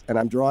this and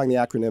I'm drawing the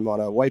acronym on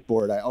a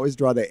whiteboard, I always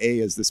draw the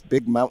A as this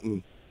big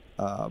mountain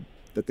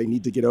that they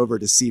need to get over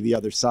to see the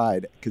other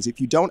side. Because if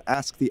you don't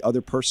ask the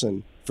other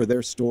person for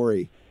their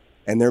story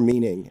and their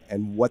meaning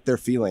and what they're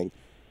feeling,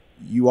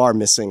 you are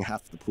missing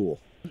half the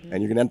pool.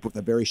 And you're going to end up with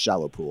a very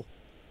shallow pool.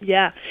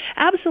 Yeah,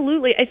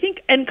 absolutely. I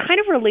think, and kind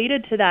of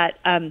related to that,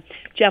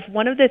 Jeff,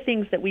 one of the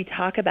things that we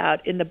talk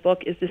about in the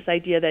book is this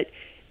idea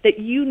that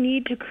you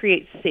need to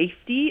create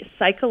safety,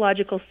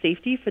 psychological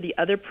safety for the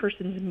other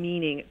person's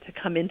meaning to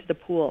come into the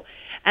pool.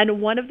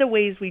 And one of the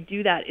ways we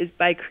do that is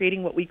by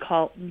creating what we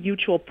call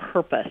mutual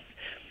purpose.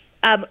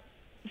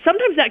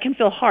 Sometimes that can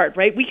feel hard,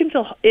 right? We can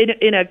feel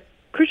in a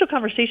crucial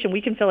conversation,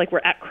 we can feel like we're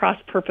at cross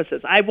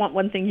purposes. I want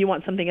one thing, you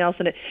want something else,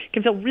 and it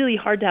can feel really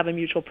hard to have a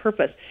mutual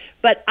purpose.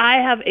 But I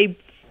have a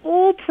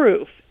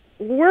foolproof,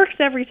 works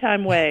every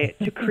time way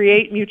to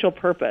create mutual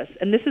purpose.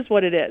 And this is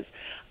what it is.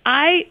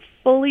 I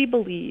fully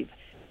believe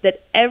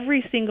that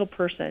every single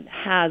person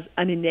has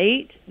an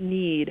innate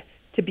need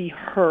to be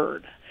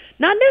heard.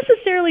 Not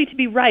necessarily to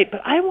be right,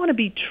 but I want to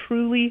be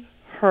truly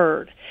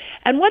heard.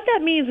 And what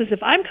that means is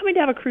if I'm coming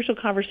to have a crucial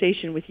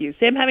conversation with you,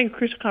 say I'm having a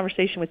crucial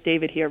conversation with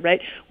David here, right?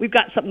 We've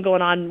got something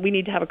going on. We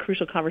need to have a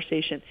crucial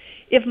conversation.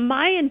 If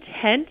my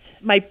intent,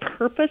 my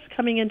purpose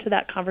coming into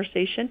that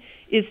conversation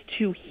is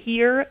to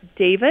hear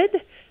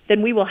David,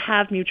 then we will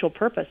have mutual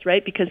purpose,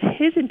 right? Because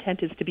his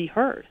intent is to be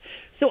heard.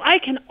 So I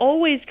can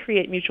always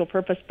create mutual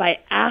purpose by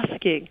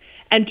asking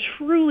and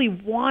truly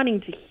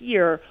wanting to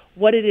hear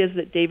what it is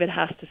that David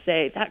has to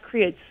say. That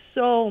creates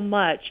so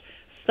much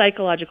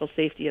psychological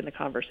safety in the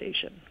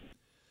conversation.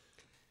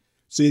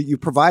 So you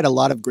provide a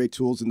lot of great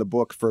tools in the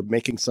book for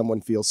making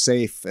someone feel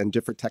safe and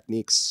different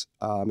techniques,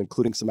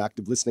 including some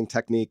active listening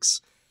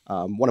techniques.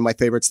 One of my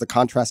favorites, the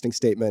contrasting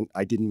statement.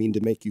 I didn't mean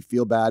to make you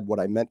feel bad. What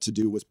I meant to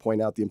do was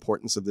point out the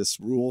importance of this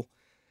rule.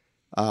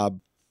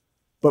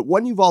 But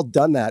when you've all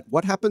done that,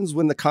 what happens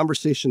when the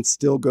conversation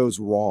still goes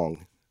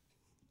wrong?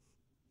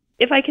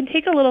 If I can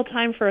take a little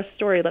time for a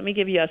story, let me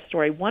give you a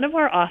story. One of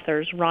our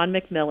authors, Ron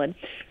McMillan,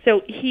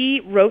 so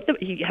he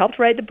helped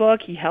write the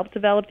book, he helped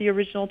develop the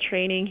original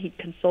training, he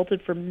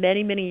consulted for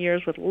many, many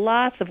years with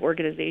lots of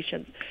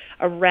organizations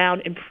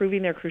around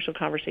improving their crucial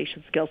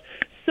conversation skills.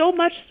 so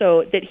much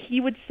so that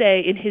he would say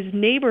in his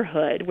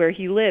neighborhood where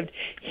he lived,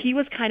 he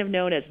was kind of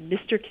known as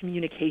Mr.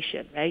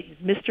 Communication, right? He's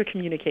Mr.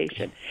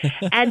 Communication.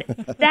 And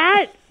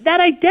that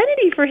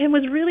identity for him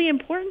was really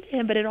important to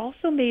him, but it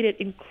also made it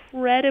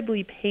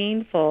incredibly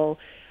painful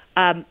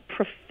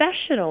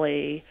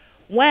professionally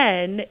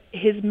when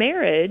his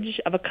marriage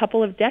of a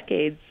couple of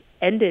decades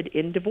ended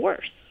in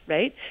divorce,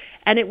 right?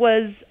 And it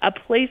was a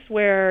place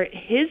where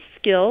his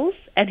skills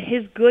and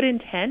his good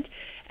intent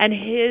and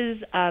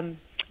his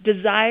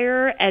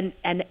desire and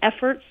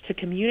efforts to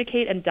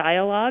communicate and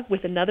dialogue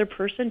with another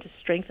person to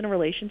strengthen a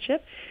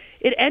relationship,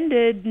 it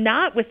ended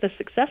not with the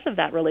success of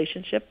that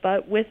relationship,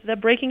 but with the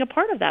breaking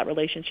apart of that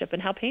relationship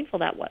and how painful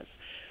that was.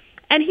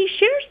 And he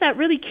shares that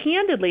really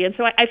candidly, and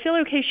so I feel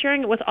okay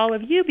sharing it with all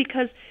of you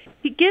because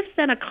he gives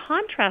then a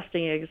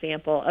contrasting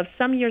example of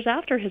some years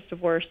after his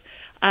divorce.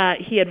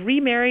 He had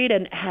remarried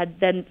and had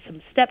then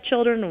some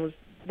stepchildren and was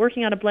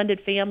working on a blended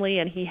family,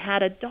 and he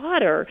had a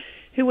daughter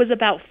who was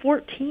about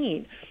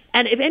 14.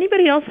 And if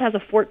anybody else has a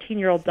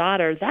 14-year-old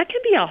daughter, that can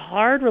be a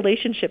hard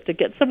relationship to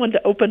get someone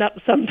to open up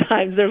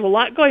sometimes. There's a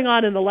lot going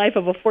on in the life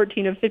of a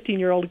 14 and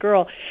 15-year-old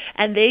girl,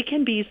 and they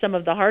can be some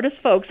of the hardest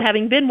folks,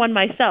 having been one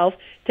myself,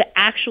 to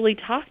actually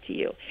talk to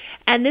you.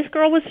 And this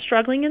girl was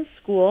struggling in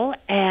school,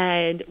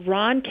 and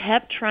Ron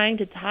kept trying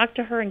to talk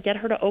to her and get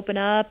her to open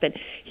up, and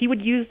he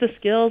would use the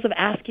skills of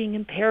asking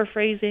and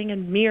paraphrasing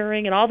and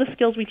mirroring and all the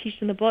skills we teach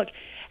in the book.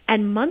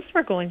 And months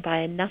were going by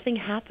and nothing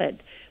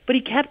happened. But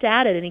he kept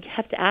at it and he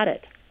kept at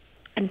it.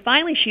 And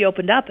finally she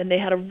opened up and they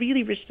had a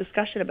really rich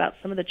discussion about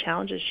some of the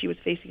challenges she was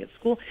facing at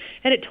school.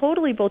 And it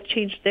totally both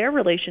changed their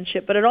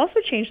relationship, but it also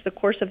changed the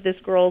course of this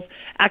girl's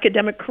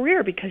academic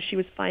career because she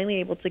was finally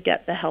able to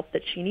get the help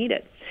that she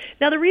needed.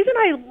 Now, the reason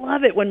I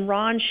love it when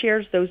Ron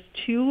shares those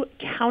two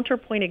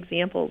counterpoint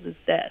examples is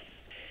this.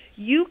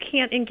 You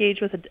can't engage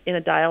in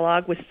a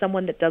dialogue with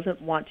someone that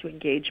doesn't want to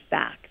engage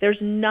back. There's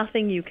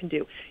nothing you can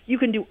do. You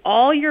can do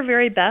all your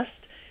very best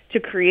to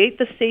create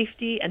the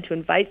safety and to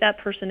invite that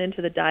person into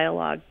the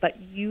dialogue,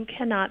 but you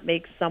cannot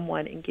make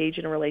someone engage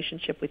in a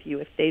relationship with you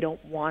if they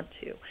don't want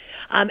to.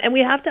 And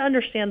we have to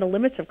understand the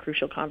limits of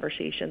crucial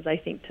conversations, I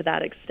think, to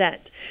that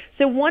extent.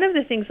 So one of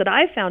the things that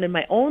I found in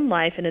my own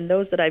life and in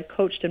those that I've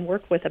coached and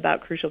worked with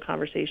about crucial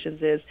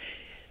conversations is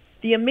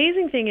the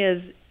amazing thing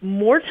is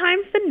more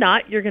times than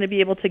not, you're going to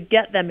be able to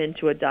get them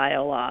into a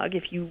dialogue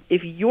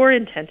if your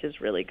intent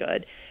is really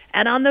good.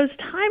 And on those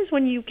times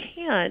when you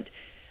can't,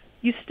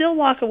 you still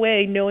walk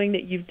away knowing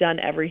that you've done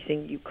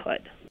everything you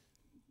could.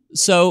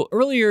 So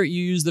earlier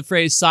you used the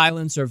phrase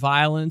silence or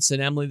violence. And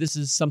Emily, this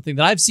is something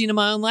that I've seen in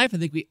my own life. I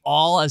think we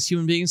all as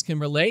human beings can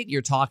relate.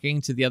 You're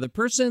talking to the other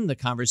person. The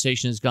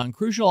conversation has gone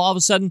crucial. All of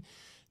a sudden,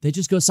 they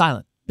just go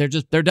silent. They're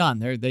done.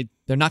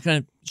 They're not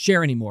going to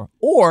share anymore.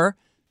 Or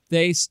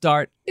they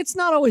start, it's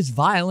not always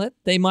violent.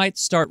 They might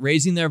start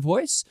raising their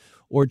voice.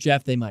 Or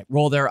Jeff, they might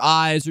roll their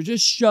eyes or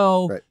just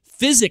show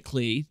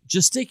physically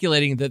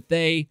gesticulating that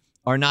they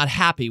are not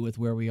happy with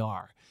where we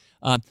are.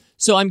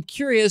 So I'm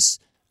curious,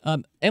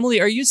 Emily,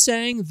 are you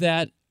saying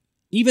that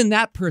even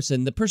that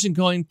person, the person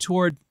going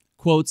toward,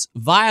 quotes,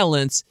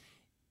 violence,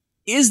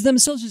 is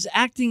themselves just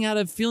acting out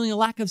of feeling a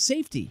lack of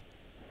safety?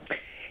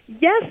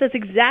 Yes, that's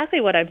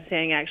exactly what I'm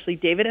saying, actually,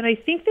 David. And I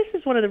think this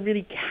is one of the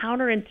really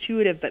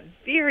counterintuitive but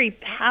very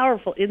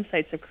powerful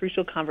insights of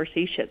crucial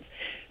conversations.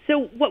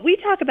 So what we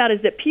talk about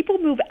is that people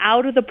move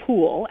out of the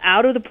pool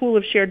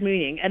of shared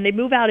meaning, and they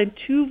move out in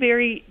two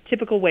very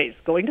typical ways.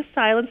 Going to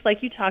silence,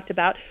 like you talked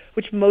about,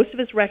 which most of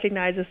us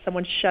recognize as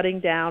someone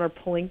shutting down or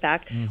pulling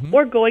back,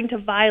 or going to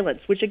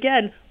violence, which,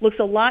 again, looks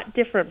a lot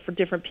different for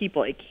different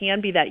people. It can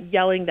be that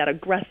yelling, that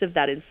aggressive,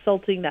 that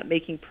insulting, that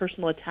making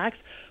personal attacks.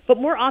 But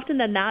more often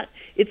than not,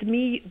 it's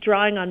me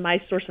drawing on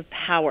my source of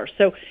power.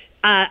 So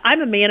I'm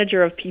a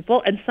manager of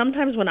people, and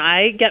sometimes when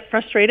I get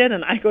frustrated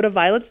and I go to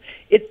violence,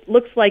 it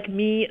looks like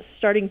me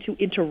starting to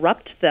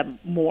interrupt them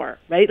more,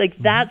 right?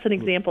 Like that's an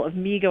example of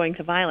me going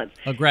to violence.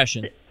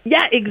 Aggression.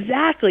 Yeah,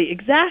 exactly,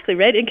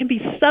 right? It can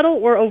be subtle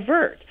or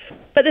overt.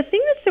 But the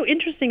thing that's so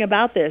interesting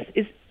about this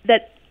is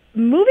that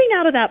moving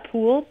out of that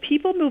pool,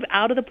 people move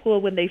out of the pool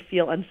when they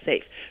feel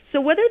unsafe. So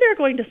whether they're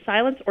going to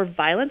silence or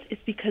violence,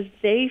 it's because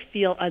they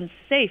feel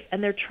unsafe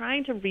and they're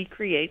trying to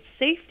recreate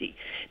safety.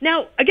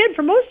 Now, again,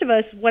 for most of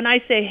us, when I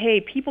say,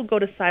 hey, people go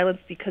to silence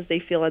because they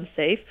feel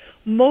unsafe,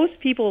 most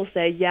people will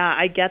say, yeah,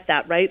 I get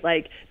that, right?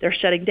 Like they're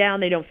shutting down,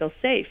 they don't feel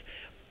safe.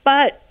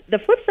 But the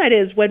flip side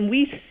is when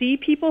we see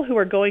people who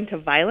are going to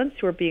violence,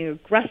 who are being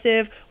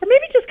aggressive, or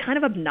maybe just kind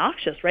of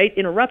obnoxious, right?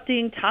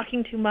 Interrupting,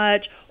 talking too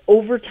much,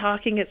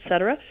 over-talking,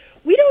 etc.,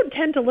 we don't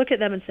tend to look at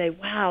them and say,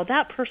 wow,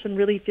 that person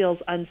really feels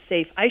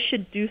unsafe. I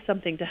should do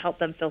something to help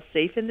them feel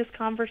safe in this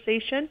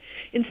conversation.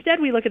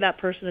 Instead, we look at that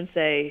person and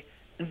say,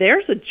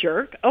 there's a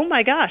jerk. Oh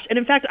my gosh. And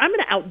in fact, I'm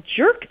going to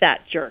out-jerk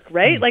that jerk,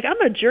 right? Like I'm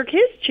going to jerk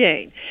his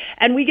chain.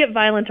 And we get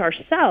violent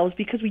ourselves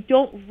because we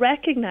don't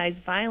recognize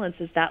violence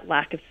as that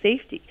lack of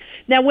safety.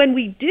 Now, when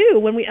we do,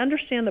 when we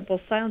understand that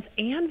both silence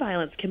and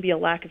violence can be a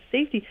lack of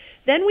safety,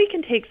 then we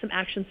can take some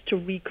actions to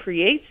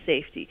recreate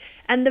safety.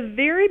 And the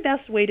very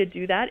best way to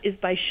do that is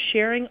by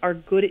sharing our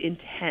good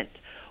intent.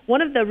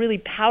 one of the really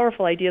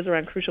powerful ideas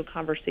around crucial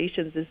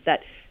conversations is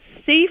that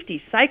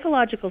safety,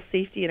 psychological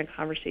safety in a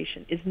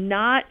conversation is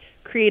not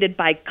created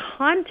by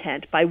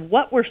content, by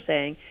what we're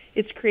saying.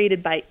 It's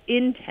created by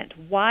intent,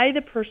 why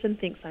the person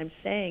thinks I'm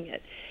saying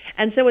it.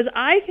 And so as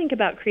I think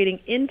about creating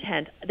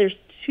intent, there's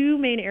two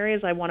main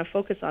areas I want to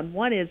focus on.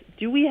 One is,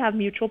 do we have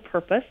mutual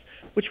purpose,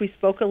 which we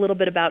spoke a little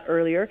bit about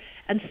earlier?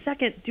 And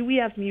second, do we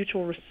have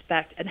mutual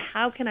respect? And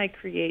how can I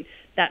create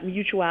that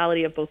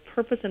mutuality of both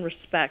purpose and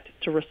respect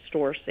to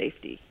restore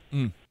safety?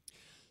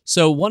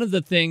 So one of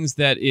the things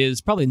that is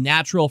probably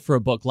natural for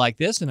a book like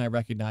this, and I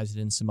recognize it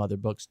in some other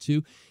books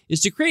too, is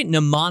to create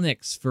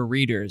mnemonics for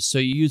readers. So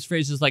you use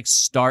phrases like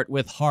start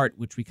with heart,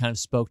 which we kind of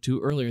spoke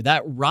to earlier.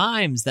 That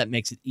rhymes, that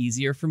makes it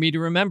easier for me to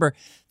remember.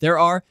 There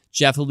are,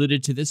 Jeff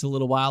alluded to this a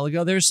little while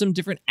ago, there's some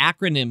different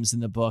acronyms in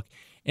the book.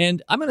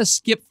 And I'm going to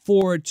skip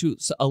forward to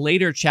a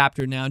later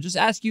chapter now and just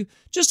ask you,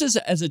 just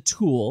as a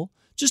tool,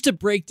 just to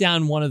break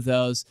down one of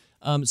those.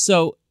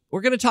 So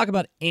we're going to talk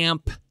about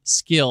AMP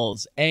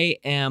skills,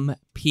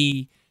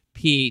 AMPP,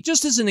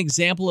 just as an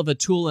example of a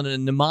tool and a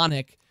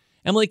mnemonic.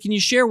 Emily, can you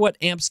share what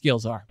AMP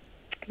skills are?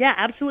 Yeah,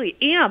 absolutely.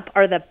 AMP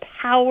are the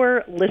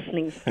power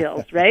listening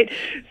skills, right?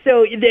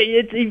 So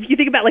if you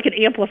think about like an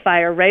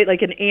amplifier, right?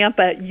 Like an amp,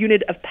 a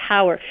unit of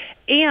power.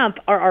 AMP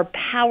are our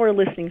power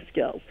listening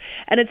skills.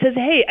 And it says,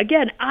 hey,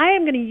 again, I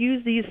am going to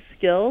use these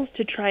skills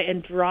to try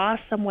and draw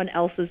someone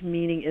else's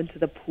meaning into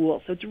the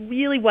pool. So it's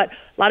really what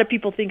a lot of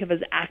people think of as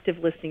active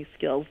listening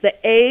skills. The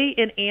A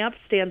in AMP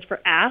stands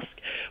for ask,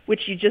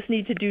 which you just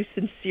need to do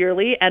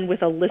sincerely and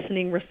with a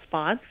listening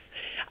response.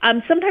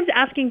 Sometimes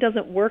asking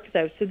doesn't work,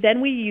 though, so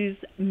then we use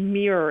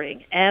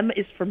mirroring. M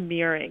is for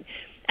mirroring.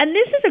 And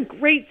this is a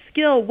great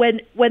skill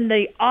when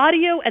the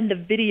audio and the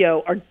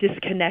video are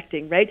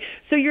disconnecting, right?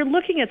 So you're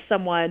looking at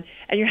someone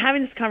and you're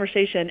having this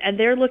conversation and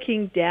they're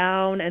looking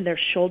down and their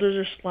shoulders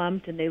are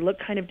slumped and they look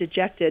kind of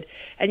dejected.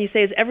 And you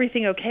say, is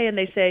everything okay? And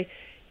they say,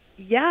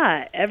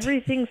 yeah,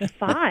 everything's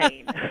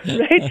fine,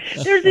 right?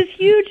 There's this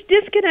huge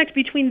disconnect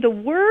between the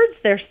words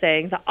they're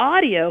saying, the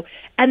audio,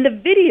 and the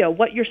video,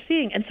 what you're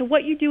seeing. And so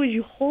what you do is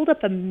you hold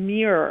up a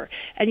mirror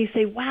and you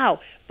say, wow,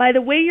 by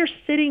the way you're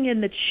sitting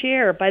in the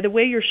chair, by the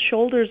way your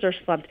shoulders are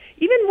slumped,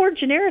 even more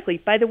generically,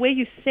 by the way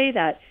you say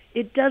that,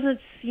 it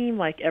doesn't seem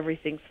like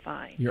everything's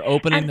fine. You're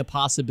opening the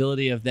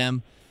possibility of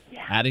them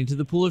adding to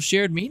the pool of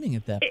shared meaning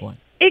at that point.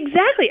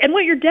 Exactly. And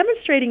what you're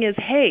demonstrating is,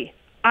 hey,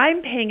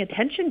 I'm paying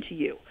attention to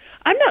you.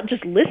 I'm not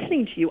just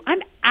listening to you.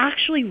 I'm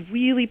actually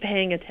really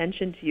paying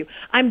attention to you.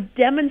 I'm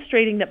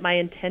demonstrating that my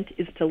intent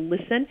is to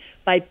listen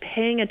by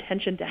paying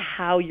attention to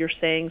how you're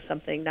saying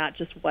something, not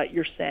just what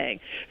you're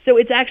saying. So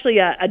it's actually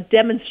a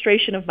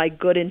demonstration of my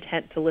good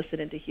intent to listen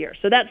and to hear.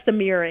 So that's the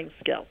mirroring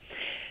skill.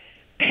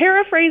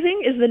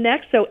 Paraphrasing is the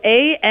next, so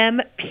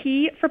AMP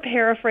for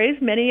paraphrase.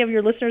 Many of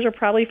your listeners are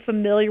probably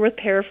familiar with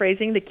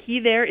paraphrasing. The key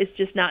there is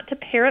just not to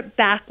parrot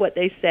back what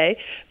they say,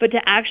 but to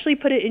actually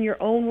put it in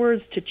your own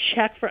words to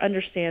check for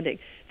understanding.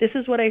 This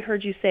is what I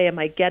heard you say. Am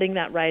I getting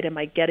that right? Am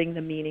I getting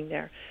the meaning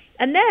there?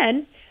 And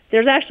then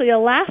there's actually a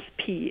last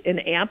P in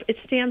AMP. It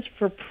stands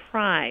for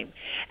prime.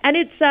 And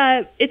it's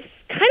kind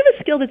of a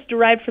skill that's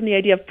derived from the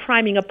idea of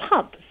priming a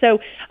pump. So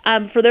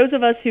for those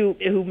of us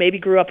who maybe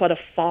grew up on a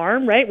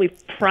farm, right, we've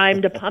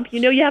primed a pump.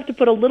 You know you have to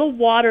put a little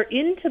water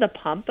into the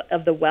pump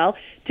of the well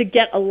to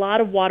get a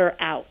lot of water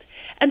out.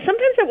 And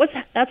sometimes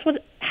that's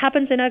what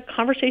happens in a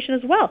conversation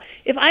as well.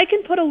 If I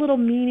can put a little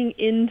meaning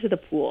into the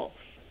pool,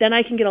 then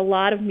I can get a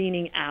lot of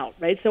meaning out,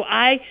 right? So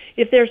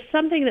if there's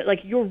something that like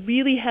you're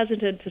really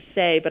hesitant to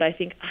say, but I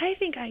think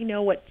I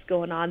know what's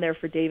going on there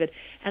for David,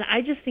 and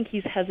I just think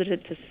he's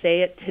hesitant to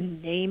say it, to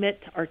name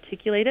it, to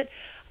articulate it,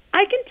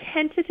 I can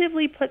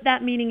tentatively put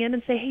that meaning in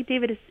and say, hey,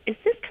 David, is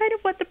this kind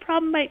of what the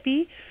problem might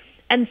be?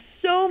 And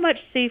so much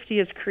safety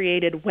is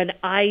created when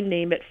I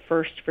name it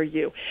first for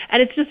you.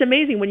 And it's just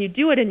amazing when you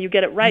do it and you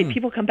get it right.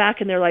 People come back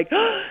and they're like,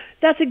 oh,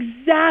 that's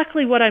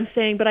exactly what I'm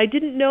saying, but I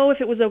didn't know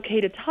if it was okay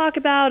to talk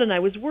about, and I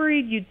was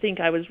worried you'd think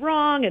I was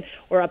wrong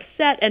or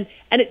upset. And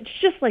it's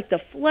just like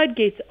the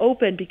floodgates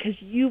open because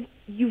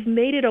you've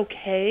made it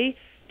okay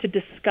to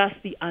discuss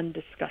the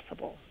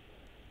undiscussable.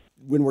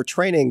 When we're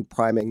training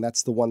priming,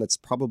 that's the one that's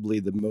probably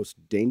the most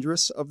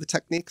dangerous of the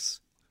techniques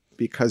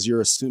because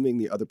you're assuming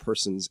the other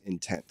person's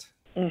intent.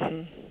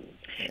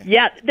 Mm-hmm.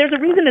 Yeah, there's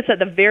a reason it's at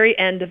the very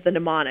end of the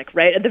mnemonic,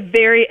 right? At the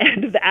very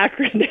end of the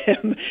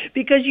acronym,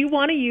 because you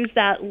want to use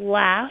that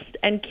last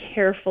and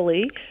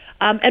carefully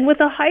and with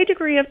a high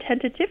degree of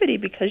tentativity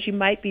because you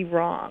might be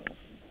wrong.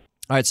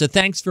 All right, so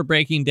thanks for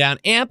breaking down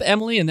AMP,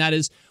 Emily, and that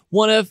is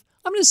one of,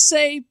 I'm going to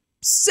say,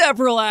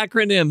 several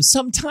acronyms,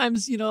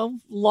 sometimes,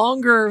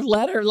 longer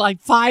letter,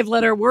 like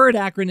 5-letter word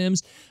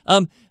acronyms.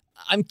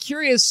 I'm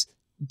curious,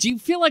 do you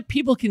feel like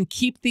people can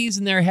keep these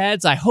in their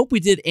heads? I hope we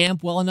did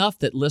AMP well enough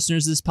that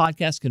listeners of this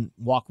podcast can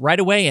walk right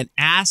away and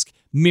ask,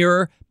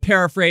 mirror,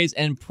 paraphrase,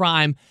 and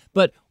prime.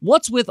 But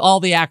what's with all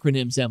the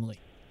acronyms, Emily?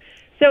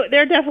 So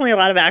there are definitely a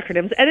lot of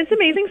acronyms, and it's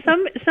amazing.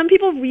 Some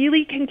people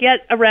really can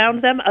get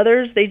around them.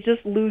 Others, they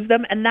just lose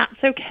them, and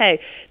that's okay.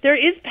 There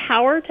is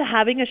power to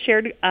having a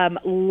shared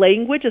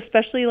language,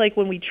 especially like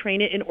when we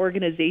train it in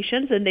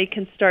organizations, and they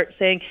can start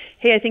saying,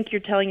 hey, I think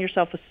you're telling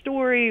yourself a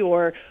story,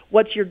 or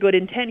what's your good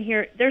intent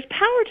here? There's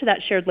power to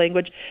that shared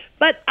language,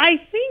 but I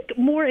think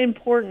more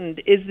important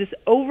is this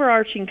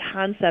overarching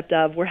concept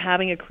of we're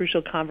having a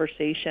crucial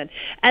conversation.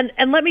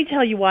 And let me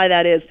tell you why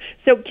that is.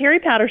 So Carrie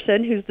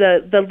Patterson, who's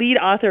the lead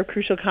author of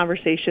Crucial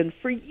Conversation,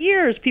 for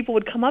years people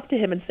would come up to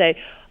him and say,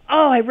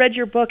 oh, I read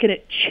your book and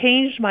it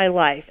changed my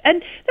life.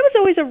 And that was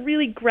always a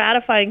really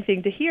gratifying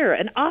thing to hear.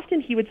 And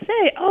often he would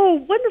say,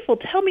 oh, wonderful,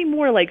 tell me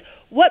more, like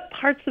what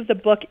parts of the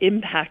book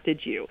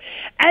impacted you?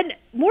 And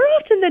more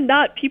often than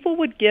not, people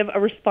would give a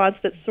response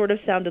that sort of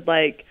sounded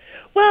like,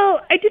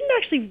 well, I didn't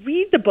actually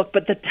read the book,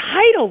 but the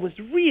title was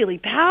really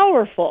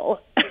powerful,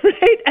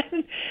 right?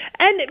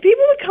 And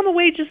people would come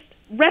away just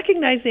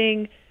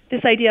recognizing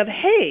this idea of,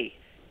 hey,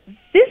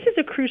 this is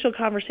a crucial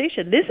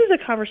conversation. This is a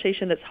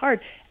conversation that's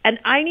hard, and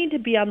I need to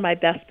be on my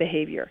best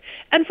behavior.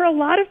 And for a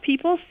lot of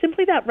people,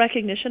 simply that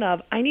recognition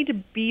of I need to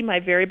be my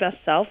very best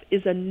self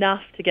is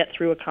enough to get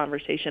through a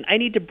conversation. I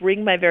need to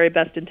bring my very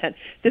best intent.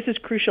 This is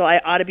crucial. I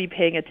ought to be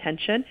paying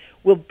attention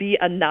will be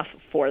enough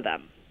for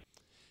them.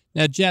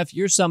 Now, Jeff,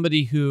 you're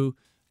somebody who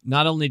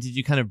not only did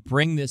you kind of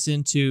bring this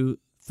into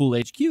Fool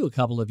HQ a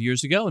couple of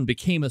years ago and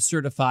became a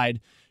certified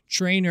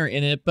trainer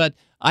in it, but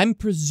I'm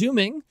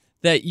presuming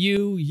that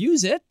you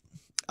use it.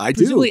 I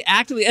presumably do.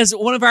 Actively as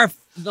one of our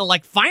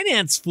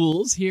finance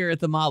fools here at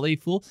the Motley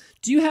Fool.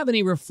 Do you have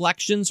any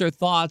reflections or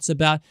thoughts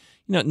about,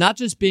 not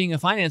just being a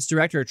finance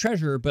director or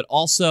treasurer, but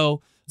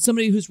also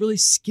somebody who's really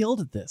skilled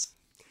at this?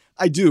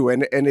 I do,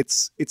 and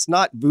it's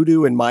not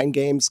voodoo and mind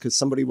games,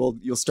 because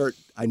you'll start,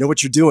 I know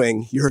what you're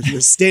doing. You're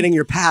stating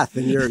your path,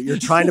 and you're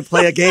trying to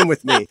play a game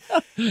with me,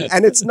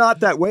 and it's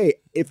not that way.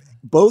 If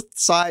both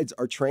sides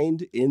are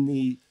trained in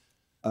the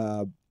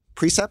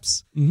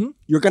precepts,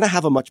 you're going to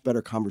have a much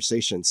better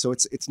conversation. So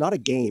it's not a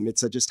game.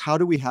 It's just how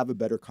do we have a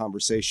better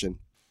conversation?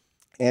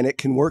 And it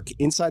can work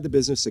inside the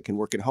business. It can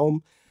work at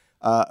home.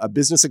 A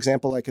business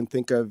example I can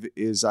think of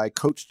is I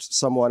coached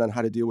someone on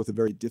how to deal with a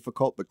very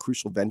difficult but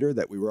crucial vendor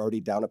that we were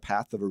already down a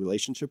path of a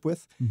relationship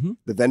with.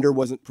 The vendor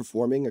wasn't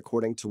performing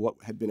according to what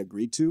had been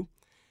agreed to.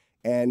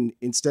 And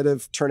instead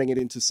of turning it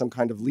into some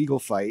kind of legal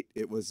fight,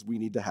 it was, we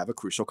need to have a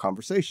crucial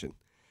conversation.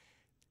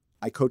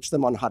 I coached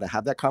them on how to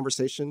have that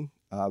conversation.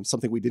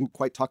 Something we didn't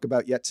quite talk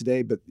about yet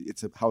today, but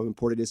it's how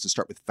important it is to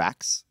start with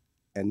facts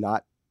and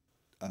not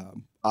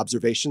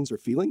observations or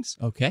feelings.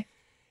 Okay.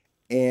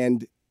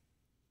 And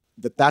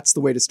that's the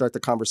way to start the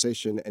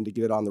conversation and to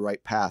get it on the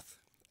right path.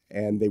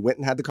 And they went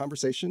and had the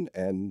conversation,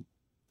 and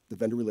the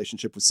vendor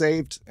relationship was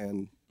saved,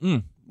 and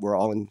we're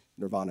all in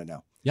nirvana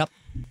now. Yep.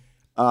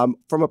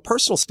 From a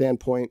personal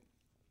standpoint,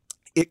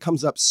 it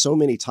comes up so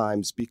many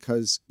times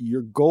because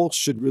your goal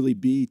should really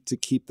be to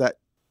keep that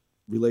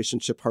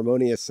relationship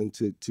harmonious and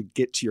to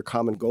get to your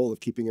common goal of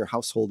keeping your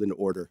household in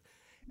order.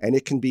 And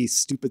it can be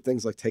stupid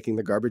things like taking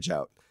the garbage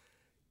out.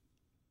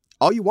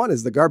 All you want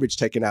is the garbage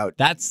taken out.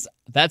 That's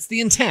the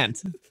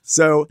intent.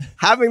 So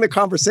having the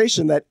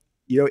conversation that,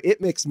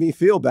 it makes me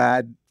feel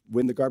bad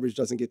when the garbage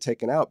doesn't get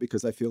taken out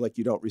because I feel like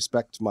you don't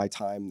respect my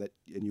time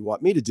and you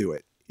want me to do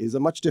it, is a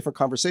much different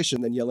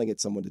conversation than yelling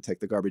at someone to take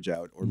the garbage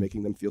out or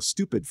making them feel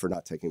stupid for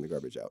not taking the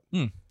garbage out.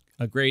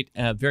 A great,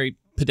 very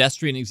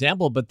pedestrian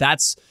example, but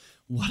that's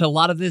what a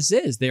lot of this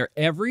is. They're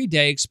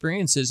everyday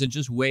experiences and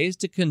just ways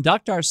to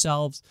conduct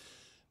ourselves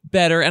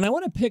better. And I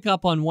want to pick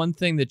up on one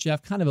thing that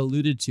Jeff kind of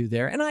alluded to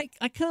there. And I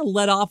kind of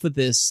led off with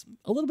this,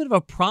 a little bit of a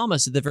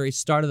promise at the very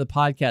start of the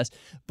podcast.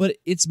 But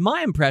it's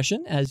my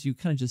impression, as you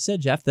kind of just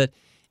said, Jeff, that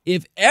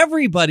if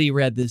everybody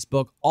read this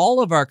book,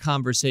 all of our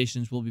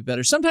conversations will be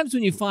better. Sometimes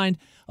when you find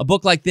a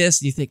book like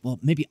this, you think, well,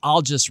 maybe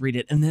I'll just read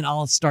it and then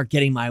I'll start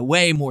getting my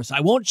way more. So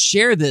I won't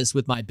share this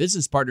with my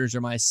business partners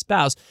or my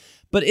spouse.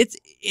 But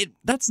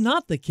that's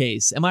not the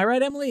case. Am I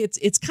right, Emily?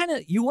 It's kind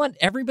of, you want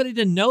everybody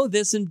to know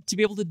this and to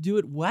be able to do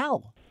it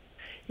well.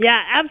 Yeah,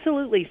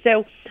 absolutely.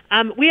 So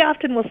we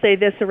often will say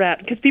this around,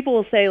 because people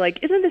will say, like,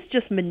 isn't this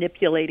just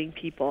manipulating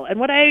people? And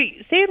what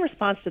I say in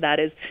response to that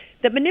is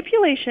that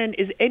manipulation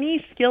is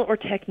any skill or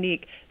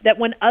technique that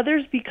when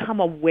others become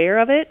aware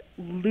of it,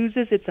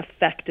 loses its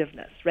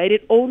effectiveness, right?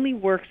 It only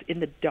works in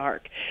the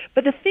dark.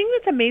 But the thing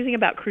that's amazing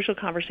about crucial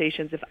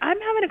conversations, if I'm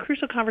having a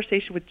crucial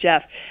conversation with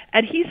Jeff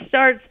and he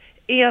starts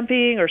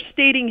amping or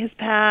stating his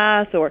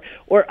path or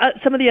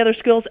some of the other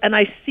skills, and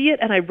I see it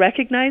and I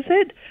recognize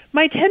it,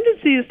 my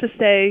tendency is to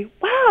say,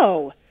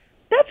 wow,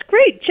 that's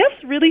great.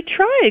 Jeff's really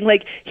trying.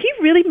 Like, he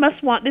really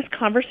must want this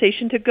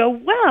conversation to go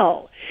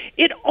well.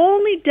 It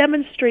only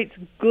demonstrates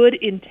good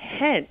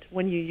intent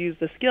when you use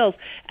the skills.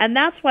 And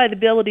that's why the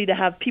ability to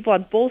have people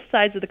on both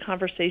sides of the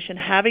conversation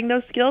having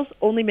those skills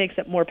only makes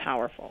it more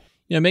powerful.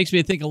 It makes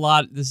me think a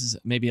lot. This is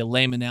maybe a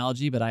lame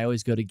analogy, but I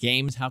always go to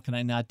games. How can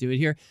I not do it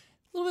here?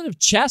 little bit of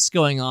chess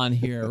going on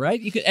here,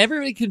 right?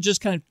 Everybody can just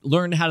kind of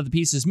learn how the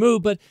pieces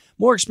move, but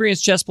more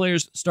experienced chess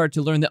players start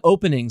to learn the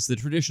openings, the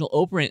traditional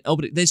opening.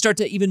 They start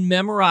to even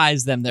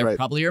memorize them. There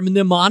probably are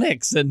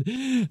mnemonics and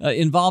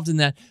involved in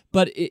that.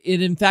 But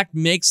it in fact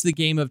makes the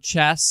game of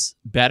chess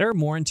better,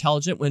 more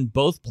intelligent when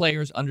both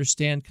players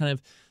understand kind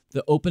of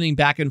the opening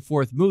back and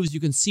forth moves. You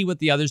can see what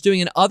the other's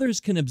doing, and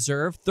others can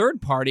observe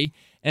third party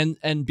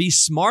and be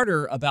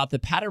smarter about the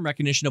pattern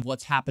recognition of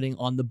what's happening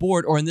on the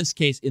board, or in this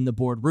case, in the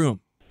boardroom.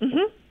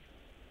 Mm-hmm.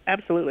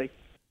 Absolutely.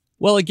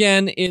 Well,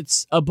 again,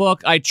 it's a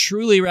book I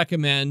truly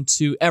recommend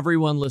to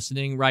everyone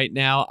listening right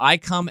now. I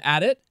come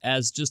at it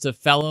as just a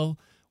fellow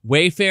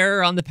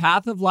wayfarer on the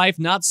path of life,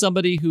 not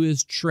somebody who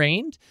is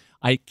trained.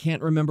 I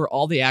can't remember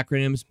all the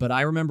acronyms, but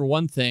I remember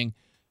one thing.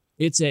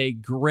 It's a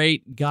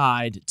great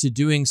guide to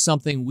doing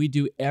something we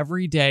do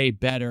every day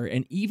better.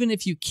 And even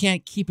if you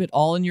can't keep it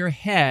all in your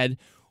head,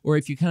 or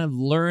if you kind of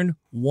learn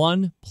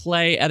one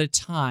play at a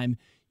time,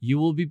 you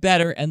will be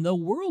better and the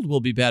world will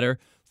be better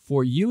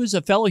for you as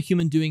a fellow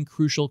human doing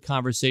crucial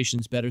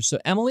conversations better. So,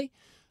 Emily,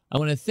 I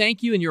want to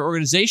thank you and your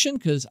organization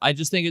because I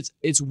just think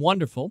it's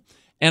wonderful.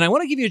 And I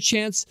want to give you a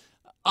chance.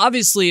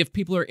 Obviously, if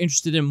people are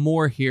interested in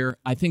more here,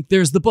 I think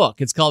there's the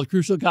book. It's called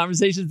Crucial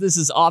Conversations. This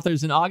is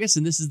Authors in August,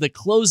 and this is the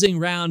closing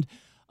round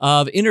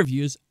of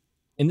interviews,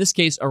 in this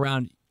case,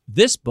 around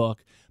this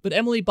book. But,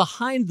 Emily,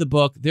 behind the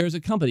book, there's a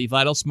company,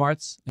 Vital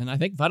Smarts, and I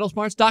think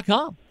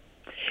vitalsmarts.com.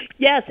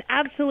 Yes,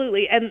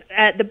 absolutely. And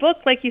the book,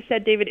 like you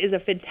said, David, is a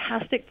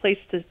fantastic place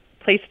to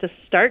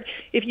start.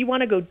 If you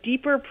want to go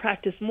deeper,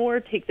 practice more,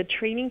 take the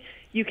training,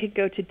 you can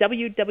go to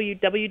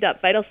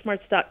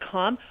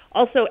www.vitalsmarts.com.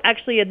 Also,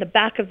 actually, in the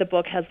back of the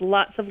book has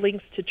lots of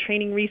links to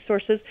training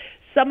resources.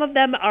 Some of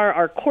them are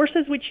our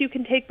courses, which you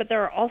can take, but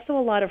there are also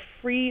a lot of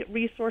free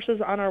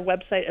resources on our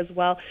website as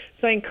well.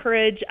 So I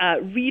encourage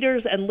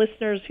readers and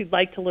listeners who'd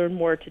like to learn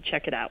more to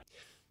check it out.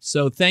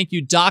 So thank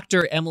you,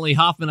 Dr. Emily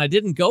Hoffman. I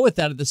didn't go with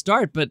that at the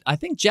start, but I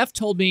think Jeff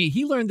told me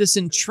he learned this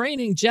in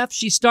training. Jeff,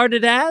 she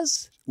started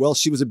as? Well,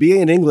 she was a BA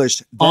in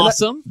English.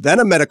 Awesome. Then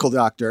a medical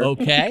doctor.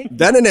 Okay.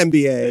 Then an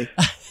MBA.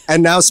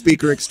 And now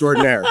speaker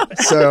extraordinaire.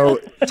 So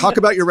talk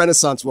about your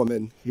Renaissance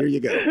woman. Here you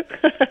go.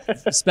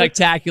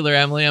 Spectacular,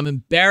 Emily. I'm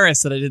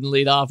embarrassed that I didn't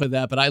lead off with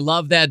that, but I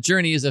love that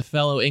journey as a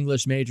fellow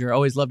English major.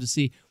 Always love to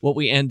see what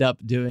we end up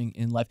doing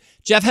in life.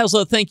 Jeff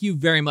Helslow, thank you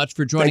very much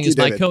for joining us,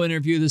 my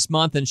co-interview this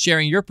month, and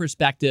sharing your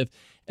perspective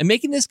and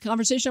making this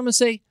conversation, I'm going to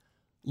say,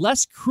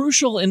 less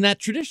crucial in that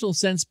traditional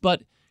sense,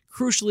 but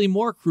crucially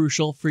more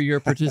crucial for your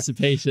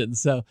participation.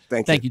 So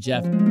thank you,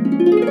 Jeff.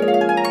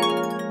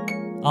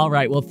 All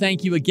right. Well,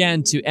 thank you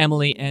again to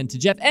Emily and to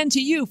Jeff and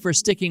to you for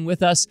sticking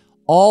with us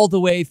all the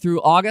way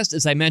through August.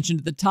 As I mentioned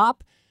at the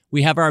top,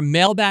 we have our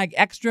mailbag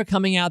extra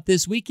coming out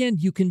this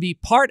weekend. You can be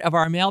part of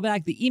our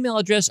mailbag. The email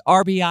address,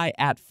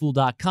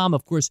 rbi@fool.com.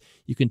 Of course,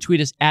 you can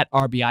tweet us at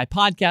RBI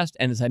Podcast.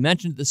 And as I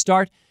mentioned at the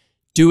start,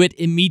 do it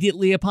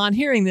immediately upon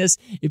hearing this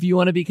if you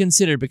want to be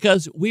considered,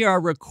 because we are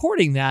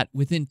recording that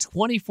within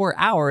 24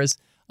 hours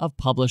of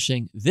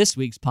publishing this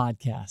week's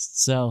podcast.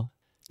 So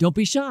don't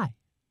be shy.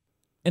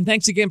 And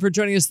thanks again for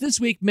joining us this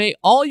week. May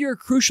all your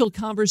crucial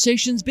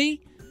conversations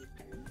be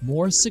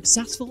more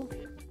successful.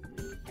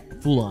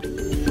 Fool on.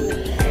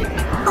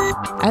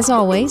 As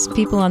always,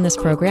 people on this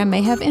program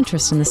may have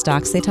interest in the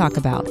stocks they talk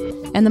about,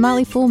 and the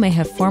Motley Fool may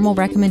have formal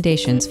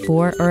recommendations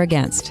for or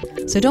against.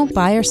 So don't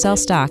buy or sell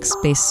stocks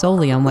based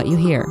solely on what you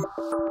hear.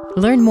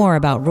 Learn more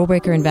about rule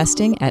breaker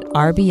investing at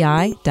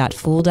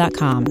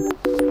rbi.fool.com.